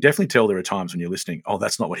 you can definitely tell there are times when you're listening, oh,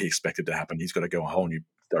 that's not what he expected to happen. He's got to go a whole new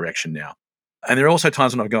direction now. And there are also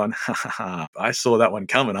times when I've gone, ha, ha, ha, I saw that one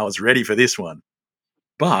coming. I was ready for this one.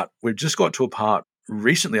 But we've just got to a part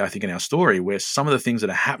recently, I think, in our story where some of the things that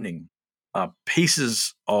are happening are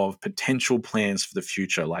pieces of potential plans for the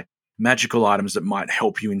future, like magical items that might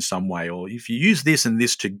help you in some way, or if you use this and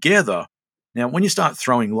this together. Now, when you start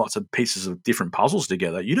throwing lots of pieces of different puzzles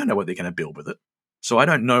together, you don't know what they're going to build with it. So I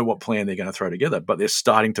don't know what plan they're going to throw together, but they're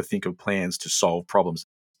starting to think of plans to solve problems.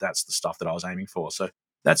 That's the stuff that I was aiming for. So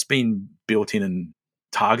that's been built in and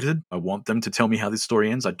targeted. I want them to tell me how this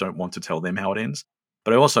story ends. I don't want to tell them how it ends.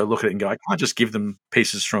 But I also look at it and go, I can't just give them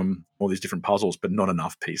pieces from all these different puzzles, but not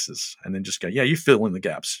enough pieces. And then just go, yeah, you fill in the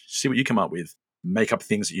gaps. See what you come up with. Make up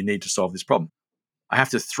things that you need to solve this problem. I have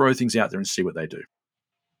to throw things out there and see what they do.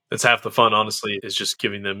 That's half the fun, honestly, is just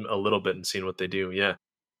giving them a little bit and seeing what they do. Yeah.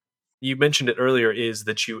 You mentioned it earlier, is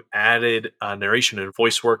that you added narration and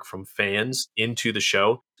voice work from fans into the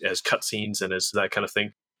show as cutscenes and as that kind of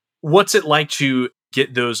thing. What's it like to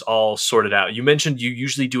get those all sorted out? You mentioned you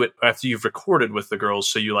usually do it after you've recorded with the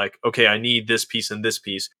girls. So you're like, okay, I need this piece and this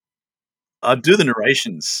piece. I do the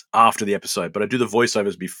narrations after the episode, but I do the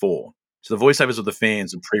voiceovers before. So the voiceovers of the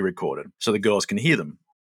fans are pre-recorded so the girls can hear them.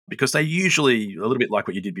 Because they usually, a little bit like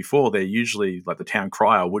what you did before, they're usually like the town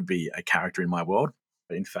crier would be a character in my world.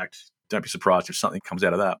 In fact, don't be surprised if something comes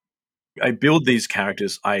out of that. I build these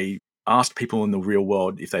characters. I ask people in the real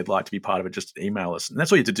world if they'd like to be part of it, just email us. And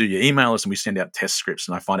that's all you have to do. You email us and we send out test scripts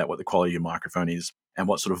and I find out what the quality of your microphone is and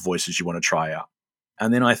what sort of voices you want to try out.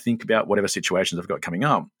 And then I think about whatever situations I've got coming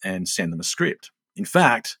up and send them a script. In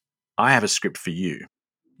fact, I have a script for you.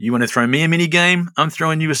 You want to throw me a mini game? I'm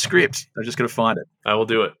throwing you a script. I just got to find it. I will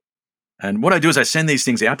do it. And what I do is I send these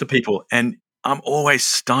things out to people and I'm always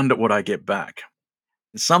stunned at what I get back.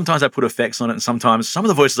 And sometimes I put effects on it and sometimes some of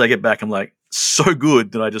the voices I get back, I'm like, so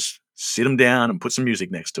good that I just sit them down and put some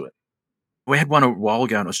music next to it. We had one a while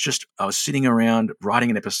ago and it was just, I was sitting around writing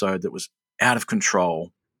an episode that was out of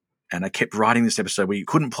control and I kept writing this episode. We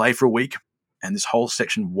couldn't play for a week and this whole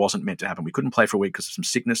section wasn't meant to happen. We couldn't play for a week because of some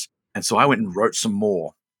sickness. And so I went and wrote some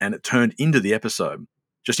more and it turned into the episode.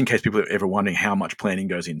 Just in case people are ever wondering how much planning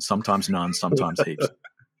goes in. Sometimes none, sometimes heaps.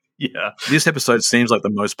 Yeah. This episode seems like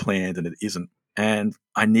the most planned and it isn't. And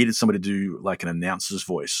I needed somebody to do like an announcer's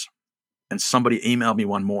voice. And somebody emailed me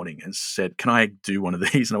one morning and said, can I do one of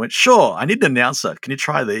these? And I went, sure, I need an announcer. Can you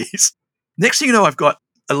try these? Next thing you know, I've got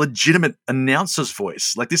a legitimate announcer's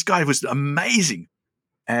voice. Like this guy was amazing.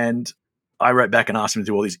 And I wrote back and asked him to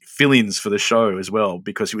do all these fill-ins for the show as well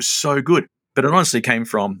because he was so good. But it honestly came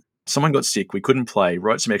from someone got sick, we couldn't play,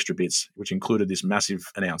 wrote some extra bits, which included this massive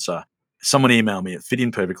announcer. Someone emailed me, it fit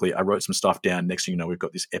in perfectly. I wrote some stuff down. Next thing you know, we've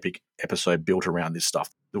got this epic episode built around this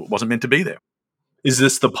stuff that wasn't meant to be there. Is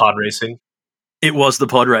this the pod racing? It was the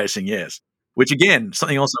pod racing, yes. Which again,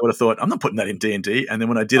 something else I would have thought, I'm not putting that in D&D. And then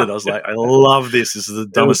when I did it, I was like, I love this. This is the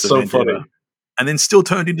dumbest so event funny. ever. And then still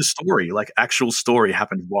turned into story, like actual story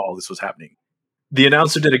happened while this was happening. The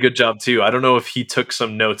announcer did a good job too. I don't know if he took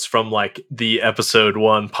some notes from like the episode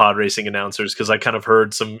 1 pod racing announcers because I kind of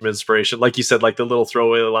heard some inspiration. Like you said, like the little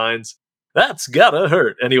throwaway lines. That's gotta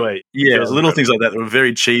hurt. Anyway. Yeah, there's little things like that were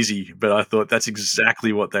very cheesy, but I thought that's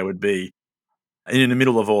exactly what they would be. And in the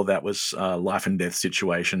middle of all that was life and death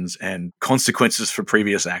situations and consequences for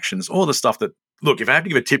previous actions, all the stuff that, look, if I have to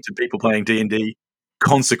give a tip to people playing D&D,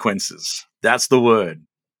 consequences. That's the word.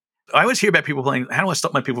 I always hear about people playing, how do I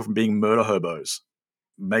stop my people from being murder hobos?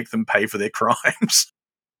 Make them pay for their crimes.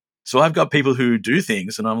 So I've got people who do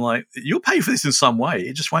things and I'm like, you'll pay for this in some way.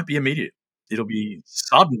 It just won't be immediate. It'll be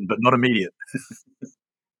sudden, but not immediate.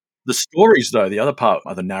 The stories, though, the other part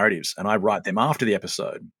are the narratives, and I write them after the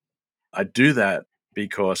episode. I do that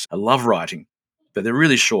because I love writing. but they're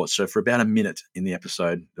really short. So for about a minute in the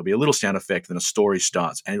episode, there'll be a little sound effect, then a story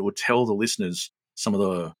starts, and it will tell the listeners some of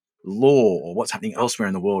the lore or what's happening elsewhere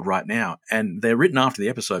in the world right now. And they're written after the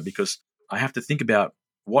episode because I have to think about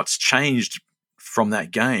what's changed from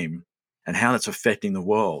that game and how that's affecting the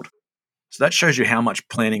world. So that shows you how much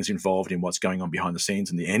planning is involved in what's going on behind the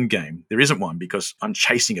scenes in the end game. There isn't one because I'm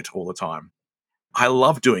chasing it all the time. I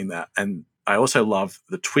love doing that. And I also love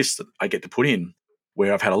the twist that I get to put in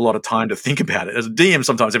where I've had a lot of time to think about it. As a DM,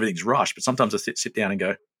 sometimes everything's rushed, but sometimes I sit down and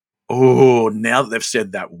go, oh, now that they've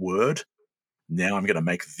said that word, now I'm going to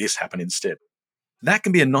make this happen instead. That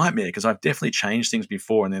can be a nightmare because I've definitely changed things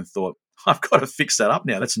before and then thought, I've got to fix that up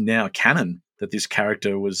now. That's now canon that this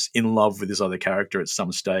character was in love with this other character at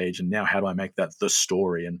some stage. And now how do I make that the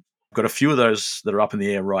story? And I've got a few of those that are up in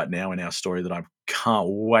the air right now in our story that I can't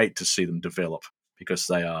wait to see them develop because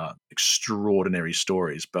they are extraordinary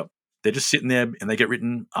stories, but they're just sitting there and they get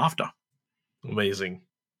written after. Amazing.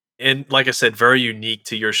 And like I said, very unique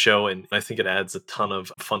to your show. And I think it adds a ton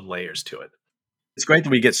of fun layers to it. It's great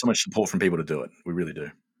that we get so much support from people to do it. We really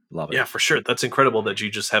do. Love it. Yeah, for sure. That's incredible that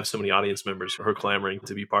you just have so many audience members who are clamoring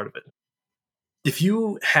to be part of it. If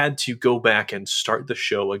you had to go back and start the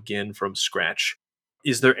show again from scratch,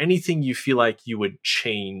 is there anything you feel like you would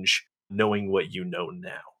change knowing what you know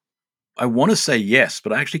now? I want to say yes,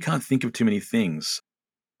 but I actually can't think of too many things.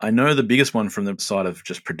 I know the biggest one from the side of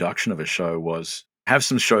just production of a show was have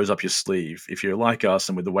some shows up your sleeve. If you're like us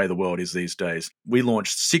and with the way the world is these days, we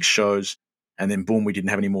launched 6 shows and then boom, we didn't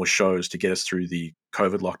have any more shows to get us through the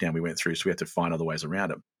COVID lockdown we went through. So we had to find other ways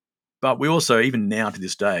around it. But we also, even now to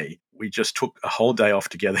this day, we just took a whole day off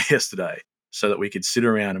together yesterday so that we could sit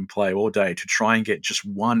around and play all day to try and get just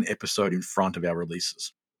one episode in front of our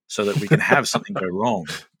releases so that we can have something go wrong.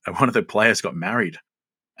 And one of the players got married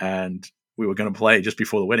and we were going to play just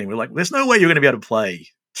before the wedding. We're like, there's no way you're going to be able to play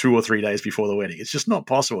 2 or 3 days before the wedding. It's just not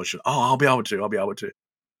possible. I'll be able to. And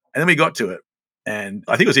then we got to it. And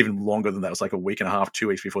I think it was even longer than that. It was like a week and a half, 2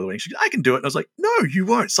 weeks before the wedding. She said, I can do it. And I was like, no, you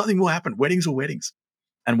won't. Something will happen. Weddings are weddings.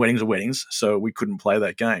 And weddings are weddings. So we couldn't play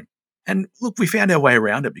that game. And look, we found our way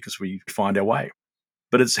around it because we find our way.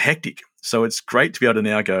 But it's hectic. So it's great to be able to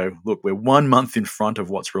now go, look, we're 1 month in front of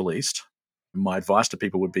what's released. My advice to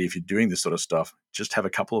people would be if you're doing this sort of stuff, just have a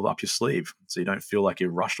couple of up your sleeve so you don't feel like you're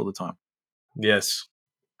rushed all the time. Yes.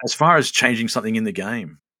 As far as changing something in the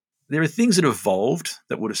game, there are things that evolved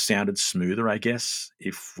that would have sounded smoother, I guess,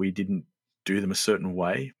 if we didn't do them a certain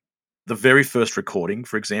way. The very first recording,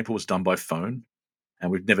 for example, was done by phone,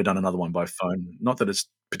 and we've never done another one by phone. Not that it's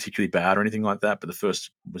particularly bad or anything like that, but the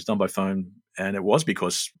first was done by phone, and it was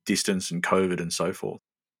because distance and COVID and so forth.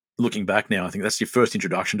 Looking back now, I think that's your first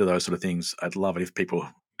introduction to those sort of things. I'd love it if people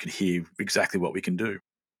could hear exactly what we can do.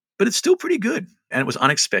 But it's still pretty good, and it was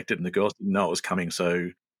unexpected, and the girls didn't know it was coming, so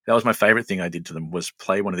that was my favorite thing I did to them was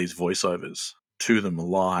play one of these voiceovers to them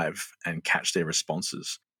live and catch their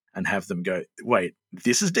responses and have them go, wait,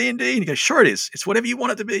 this is D&D? And you go, sure it is. It's whatever you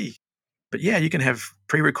want it to be. But yeah, you can have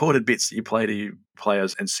pre-recorded bits that you play to your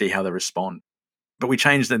players and see how they respond. But we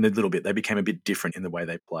changed them a little bit. They became a bit different in the way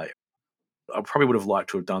they play. I probably would have liked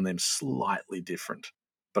to have done them slightly different,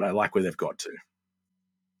 but I like where they've got to.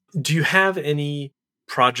 Do you have any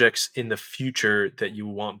projects in the future that you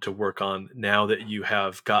want to work on now that you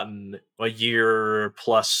have gotten a year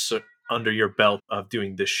plus under your belt of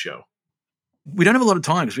doing this show? We don't have a lot of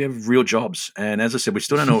time because we have real jobs. And as I said, we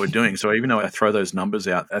still don't know what we're doing. So even though I throw those numbers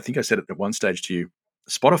out, I think I said it at one stage to you,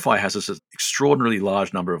 Spotify has this extraordinarily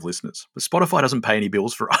large number of listeners. But Spotify doesn't pay any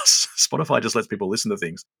bills for us. Spotify just lets people listen to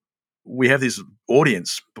things. We have this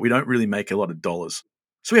audience, but we don't really make a lot of dollars.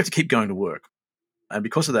 So we have to keep going to work. And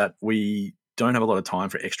because of that, we don't have a lot of time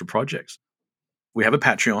for extra projects. We have a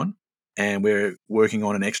Patreon and we're working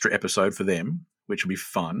on an extra episode for them, which will be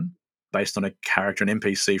fun, based on a character, an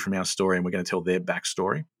NPC from our story, and we're going to tell their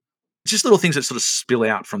backstory. Just little things that sort of spill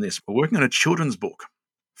out from this. We're working on a children's book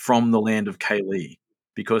from the land of Kaylee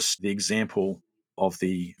because the example of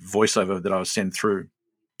the voiceover that I was sent through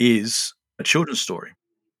is a children's story.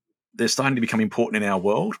 They're starting to become important in our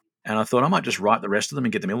world, and I thought I might just write the rest of them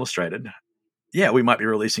and get them illustrated. Yeah, we might be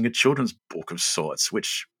releasing a children's book of sorts,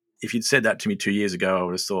 which if you'd said that to me 2 years ago, I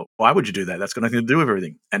would have thought, why would you do that? That's got nothing to do with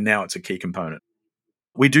everything. And now it's a key component.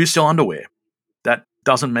 We do sell underwear. That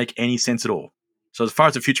doesn't make any sense at all. So as far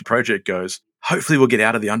as the future project goes, hopefully we'll get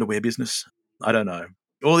out of the underwear business. I don't know.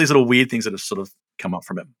 All these little weird things that have sort of come up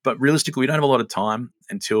from it. But realistically, we don't have a lot of time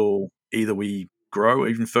until either we grow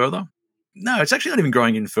even further. No, it's actually not even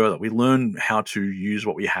growing even further. We learn how to use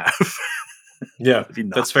what we have. Yeah,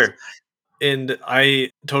 that's fair. And I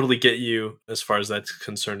totally get you as far as that's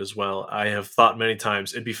concerned as well. I have thought many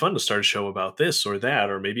times it'd be fun to start a show about this or that,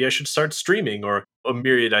 or maybe I should start streaming, or a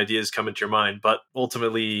myriad ideas come into your mind. But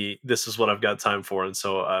ultimately, this is what I've got time for. And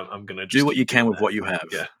so I'm going to just Do what you keep can doing with that. what you have.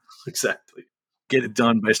 Yeah, exactly. Get it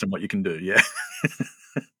done based on what you can do. Yeah.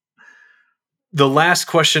 The last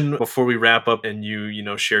question before we wrap up and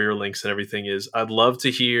you share your links and everything is I'd love to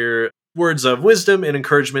hear words of wisdom and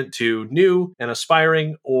encouragement to new and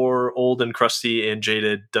aspiring or old and crusty and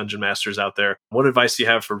jaded dungeon masters out there. What advice do you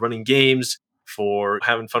have for running games, for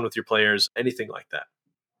having fun with your players, anything like that?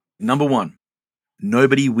 Number one,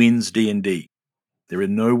 nobody wins D&D. There are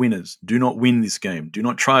no winners. Do not win this game. Do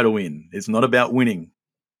not try to win. It's not about winning.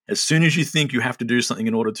 As soon as you think you have to do something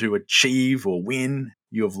in order to achieve or win,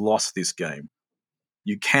 you have lost this game.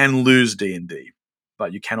 You can lose D&D,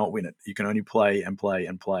 but you cannot win it. You can only play and play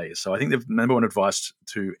and play. So I think the number one advice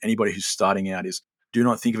to anybody who's starting out is do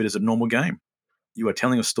not think of it as a normal game. You are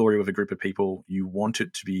telling a story with a group of people. You want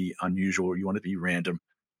it to be unusual. You want it to be random.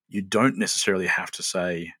 You don't necessarily have to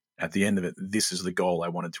say at the end of it, this is the goal I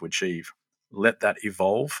wanted to achieve. Let that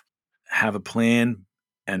evolve. Have a plan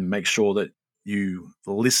and make sure that you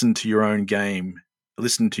listen to your own game,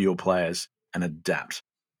 listen to your players, and adapt.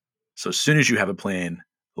 So as soon as you have a plan,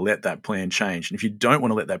 let that plan change. And if you don't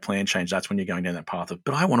want to let that plan change, that's when you're going down that path of,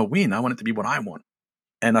 but I want to win. I want it to be what I want.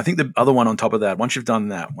 And I think the other one on top of that, once you've done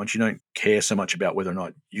that, once you don't care so much about whether or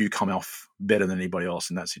not you come off better than anybody else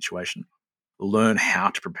in that situation, learn how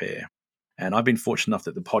to prepare. And I've been fortunate enough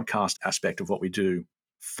that the podcast aspect of what we do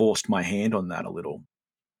forced my hand on that a little.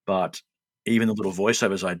 But even the little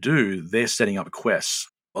voiceovers I do, they're setting up quests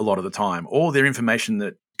a lot of the time, or they're information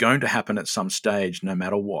that's going to happen at some stage no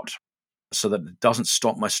matter what. So that it doesn't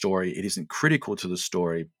stop my story. It isn't critical to the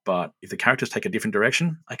story, but if the characters take a different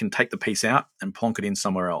direction, I can take the piece out and plonk it in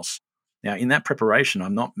somewhere else. Now, in that preparation,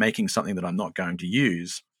 I'm not making something that I'm not going to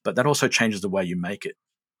use, but that also changes the way you make it.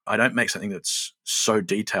 I don't make something that's so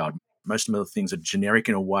detailed. Most of the things are generic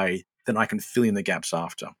in a way that I can fill in the gaps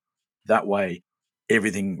after. That way,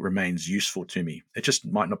 everything remains useful to me. It just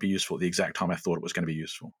might not be useful at the exact time I thought it was going to be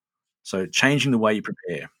useful. So changing the way you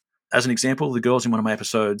prepare. As an example, the girls in one of my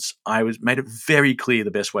episodes, I made it very clear the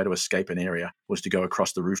best way to escape an area was to go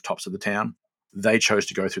across the rooftops of the town. They chose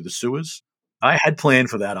to go through the sewers. I had planned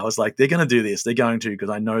for that. I was like, they're going to do this. They're going to, because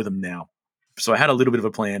I know them now. So I had a little bit of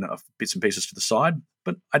a plan of bits and pieces to the side,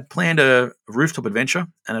 but I'd planned a rooftop adventure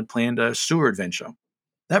and I'd planned a sewer adventure.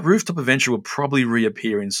 That rooftop adventure will probably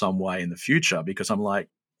reappear in some way in the future because I'm like,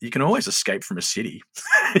 you can always escape from a city.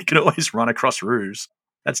 You can always run across roofs.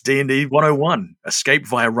 That's D&D 101, escape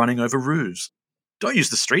via running over roofs. Don't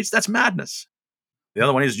use the streets, that's madness. The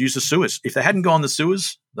other one is use the sewers. If they hadn't gone the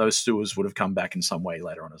sewers, those sewers would have come back in some way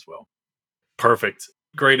later on as well. Perfect.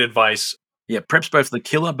 Great advice. Yeah, prep's both the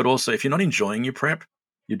killer, but also if you're not enjoying your prep,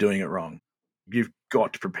 you're doing it wrong. You've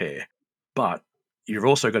got to prepare. But you've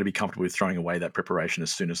also got to be comfortable with throwing away that preparation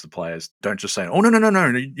as soon as the players don't just say, oh, no,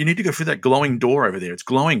 you need to go through that glowing door over there. It's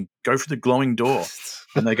glowing. Go through the glowing door.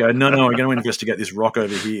 And they go, no, we're going to investigate this rock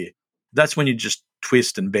over here. That's when you just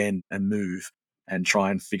twist and bend and move and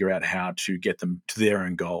try and figure out how to get them to their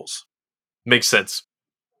own goals. Makes sense.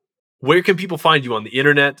 Where can people find you on the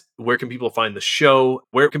internet? Where can people find the show?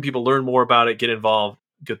 Where can people learn more about it, get involved,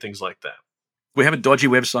 good things like that? We have a dodgy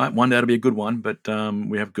website. One day it'll be a good one, but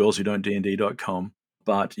we have girlswhodon'tdnd.com.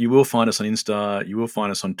 But you will find us on Insta. You will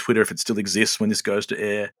find us on Twitter if it still exists when this goes to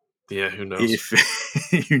air. Yeah, who knows?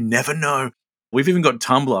 If you never know. We've even got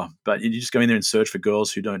Tumblr, but you just go in there and search for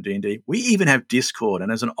Girls Who Don't D&D. We even have Discord, and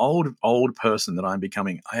as an old person that I'm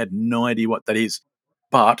becoming, I had no idea what that is.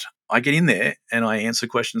 But I get in there and I answer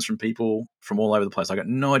questions from people from all over the place. I got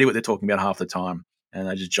no idea what they're talking about half the time, and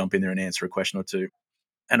I just jump in there and answer a question or two.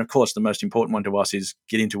 And of course, the most important one to us is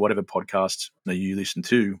get into whatever podcast that you listen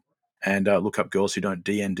to and look up Girls Who Don't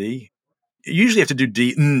D&D. You usually have to do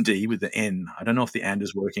D&D with the N. I don't know if the and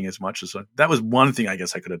is working as much as that was one thing I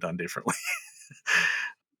guess I could have done differently.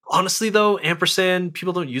 Honestly, though, ampersand,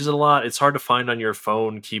 people don't use it a lot. It's hard to find on your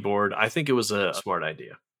phone keyboard. I think it was a smart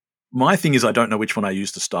idea. My thing is I don't know which one I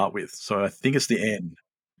used to start with. So I think it's the N,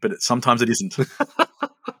 but sometimes it isn't.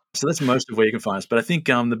 So that's most of where you can find us. But I think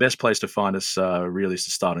the best place to find us really is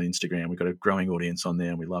to start on Instagram. We've got a growing audience on there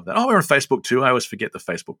and we love that. Oh, we're on Facebook too. I always forget the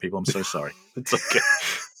Facebook people. I'm so sorry. It's okay.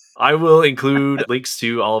 I will include links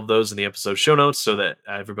to all of those in the episode show notes so that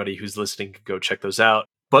everybody who's listening can go check those out.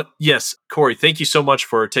 But yes, Corey, thank you so much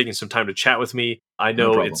for taking some time to chat with me. I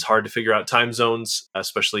know it's hard to figure out time zones,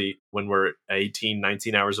 especially when we're 18,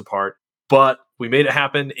 19 hours apart. But we made it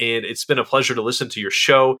happen, and it's been a pleasure to listen to your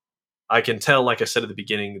show. I can tell, like I said at the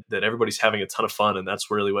beginning, that everybody's having a ton of fun, and that's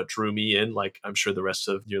really what drew me in, like I'm sure the rest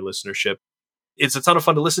of your listenership. it's a ton of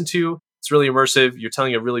fun to listen to. It's really immersive. You're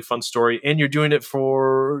telling a really fun story, and you're doing it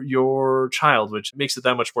for your child, which makes it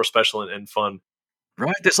that much more special and fun.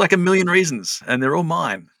 Right? There's like a million reasons, and they're all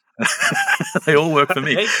mine. They all work for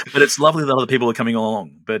me. But it's lovely that other people are coming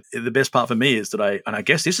along. But the best part for me is that I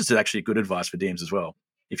guess this is actually good advice for DMs as well.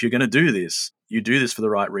 If you're going to do this, you do this for the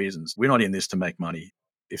right reasons. We're not in this to make money.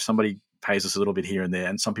 If somebody pays us a little bit here and there,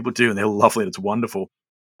 and some people do, and they're lovely, and it's wonderful.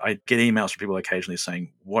 I get emails from people occasionally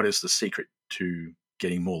saying, what is the secret to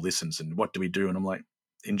getting more listens, and what do we do? And I'm like,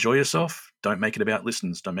 enjoy yourself. Don't make it about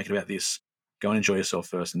listens. Don't make it about this. Go and enjoy yourself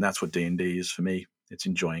first. And that's what D&D is for me. It's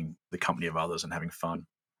enjoying the company of others and having fun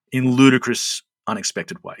in ludicrous,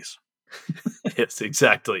 unexpected ways. Yes,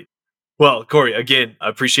 exactly. Well, Corey, again, I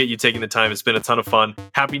appreciate you taking the time. It's been a ton of fun.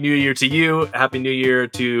 Happy New Year to you. Happy New Year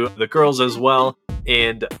to the girls as well.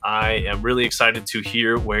 And I am really excited to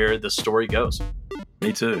hear where the story goes.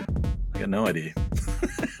 Me too. I got no idea.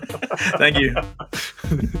 Thank you.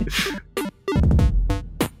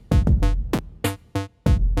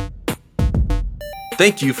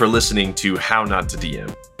 Thank you for listening to How Not to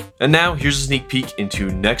DM. And now, here's a sneak peek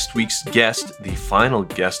into next week's guest, the final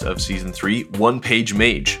guest of Season 3, One Page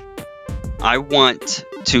Mage. I want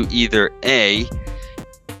to either A,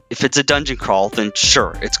 if it's a dungeon crawl, then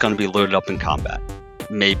sure, it's going to be loaded up in combat.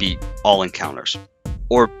 Maybe all encounters.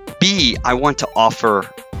 Or B, I want to offer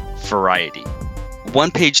variety.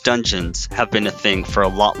 One-page dungeons have been a thing for a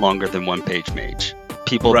lot longer than One-Page Mage.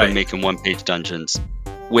 People have been making one-page dungeons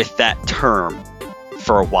with that term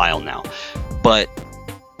for a while now. But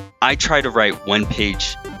I try to write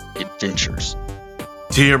one-page adventures.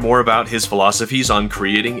 To hear more about his philosophies on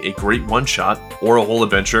creating a great one-shot or a whole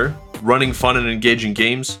adventure, running fun and engaging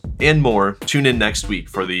games, and more, tune in next week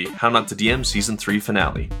for the How Not to DM Season 3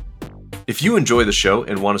 finale. If you enjoy the show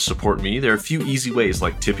and want to support me, there are a few easy ways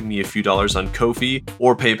like tipping me a few dollars on Ko-fi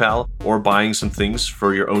or PayPal, or buying some things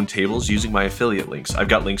for your own tables using my affiliate links. I've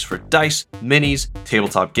got links for dice, minis,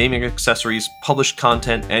 tabletop gaming accessories, published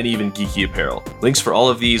content, and even geeky apparel. Links for all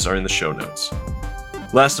of these are in the show notes.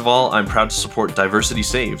 Last of all, I'm proud to support Diversity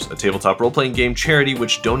Saves, a tabletop role-playing game charity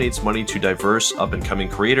which donates money to diverse up-and-coming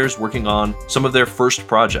creators working on some of their first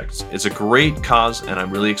projects. It's a great cause, and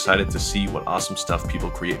I'm really excited to see what awesome stuff people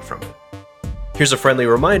create from it. Here's a friendly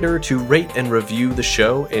reminder to rate and review the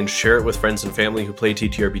show and share it with friends and family who play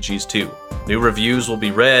TTRPGs too. New reviews will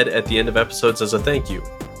be read at the end of episodes as a thank you.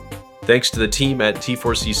 Thanks to the team at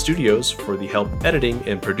T4C Studios for the help editing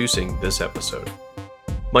and producing this episode.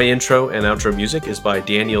 My intro and outro music is by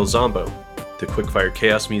Daniel Zombo. The Quickfire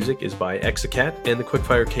Chaos music is by Exacat, and the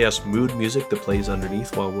Quickfire Chaos mood music that plays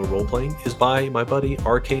underneath while we're roleplaying is by my buddy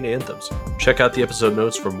Arcane Anthems. Check out the episode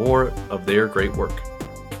notes for more of their great work.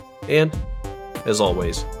 And, as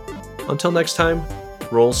always, until next time,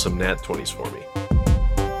 roll some nat 20s for me.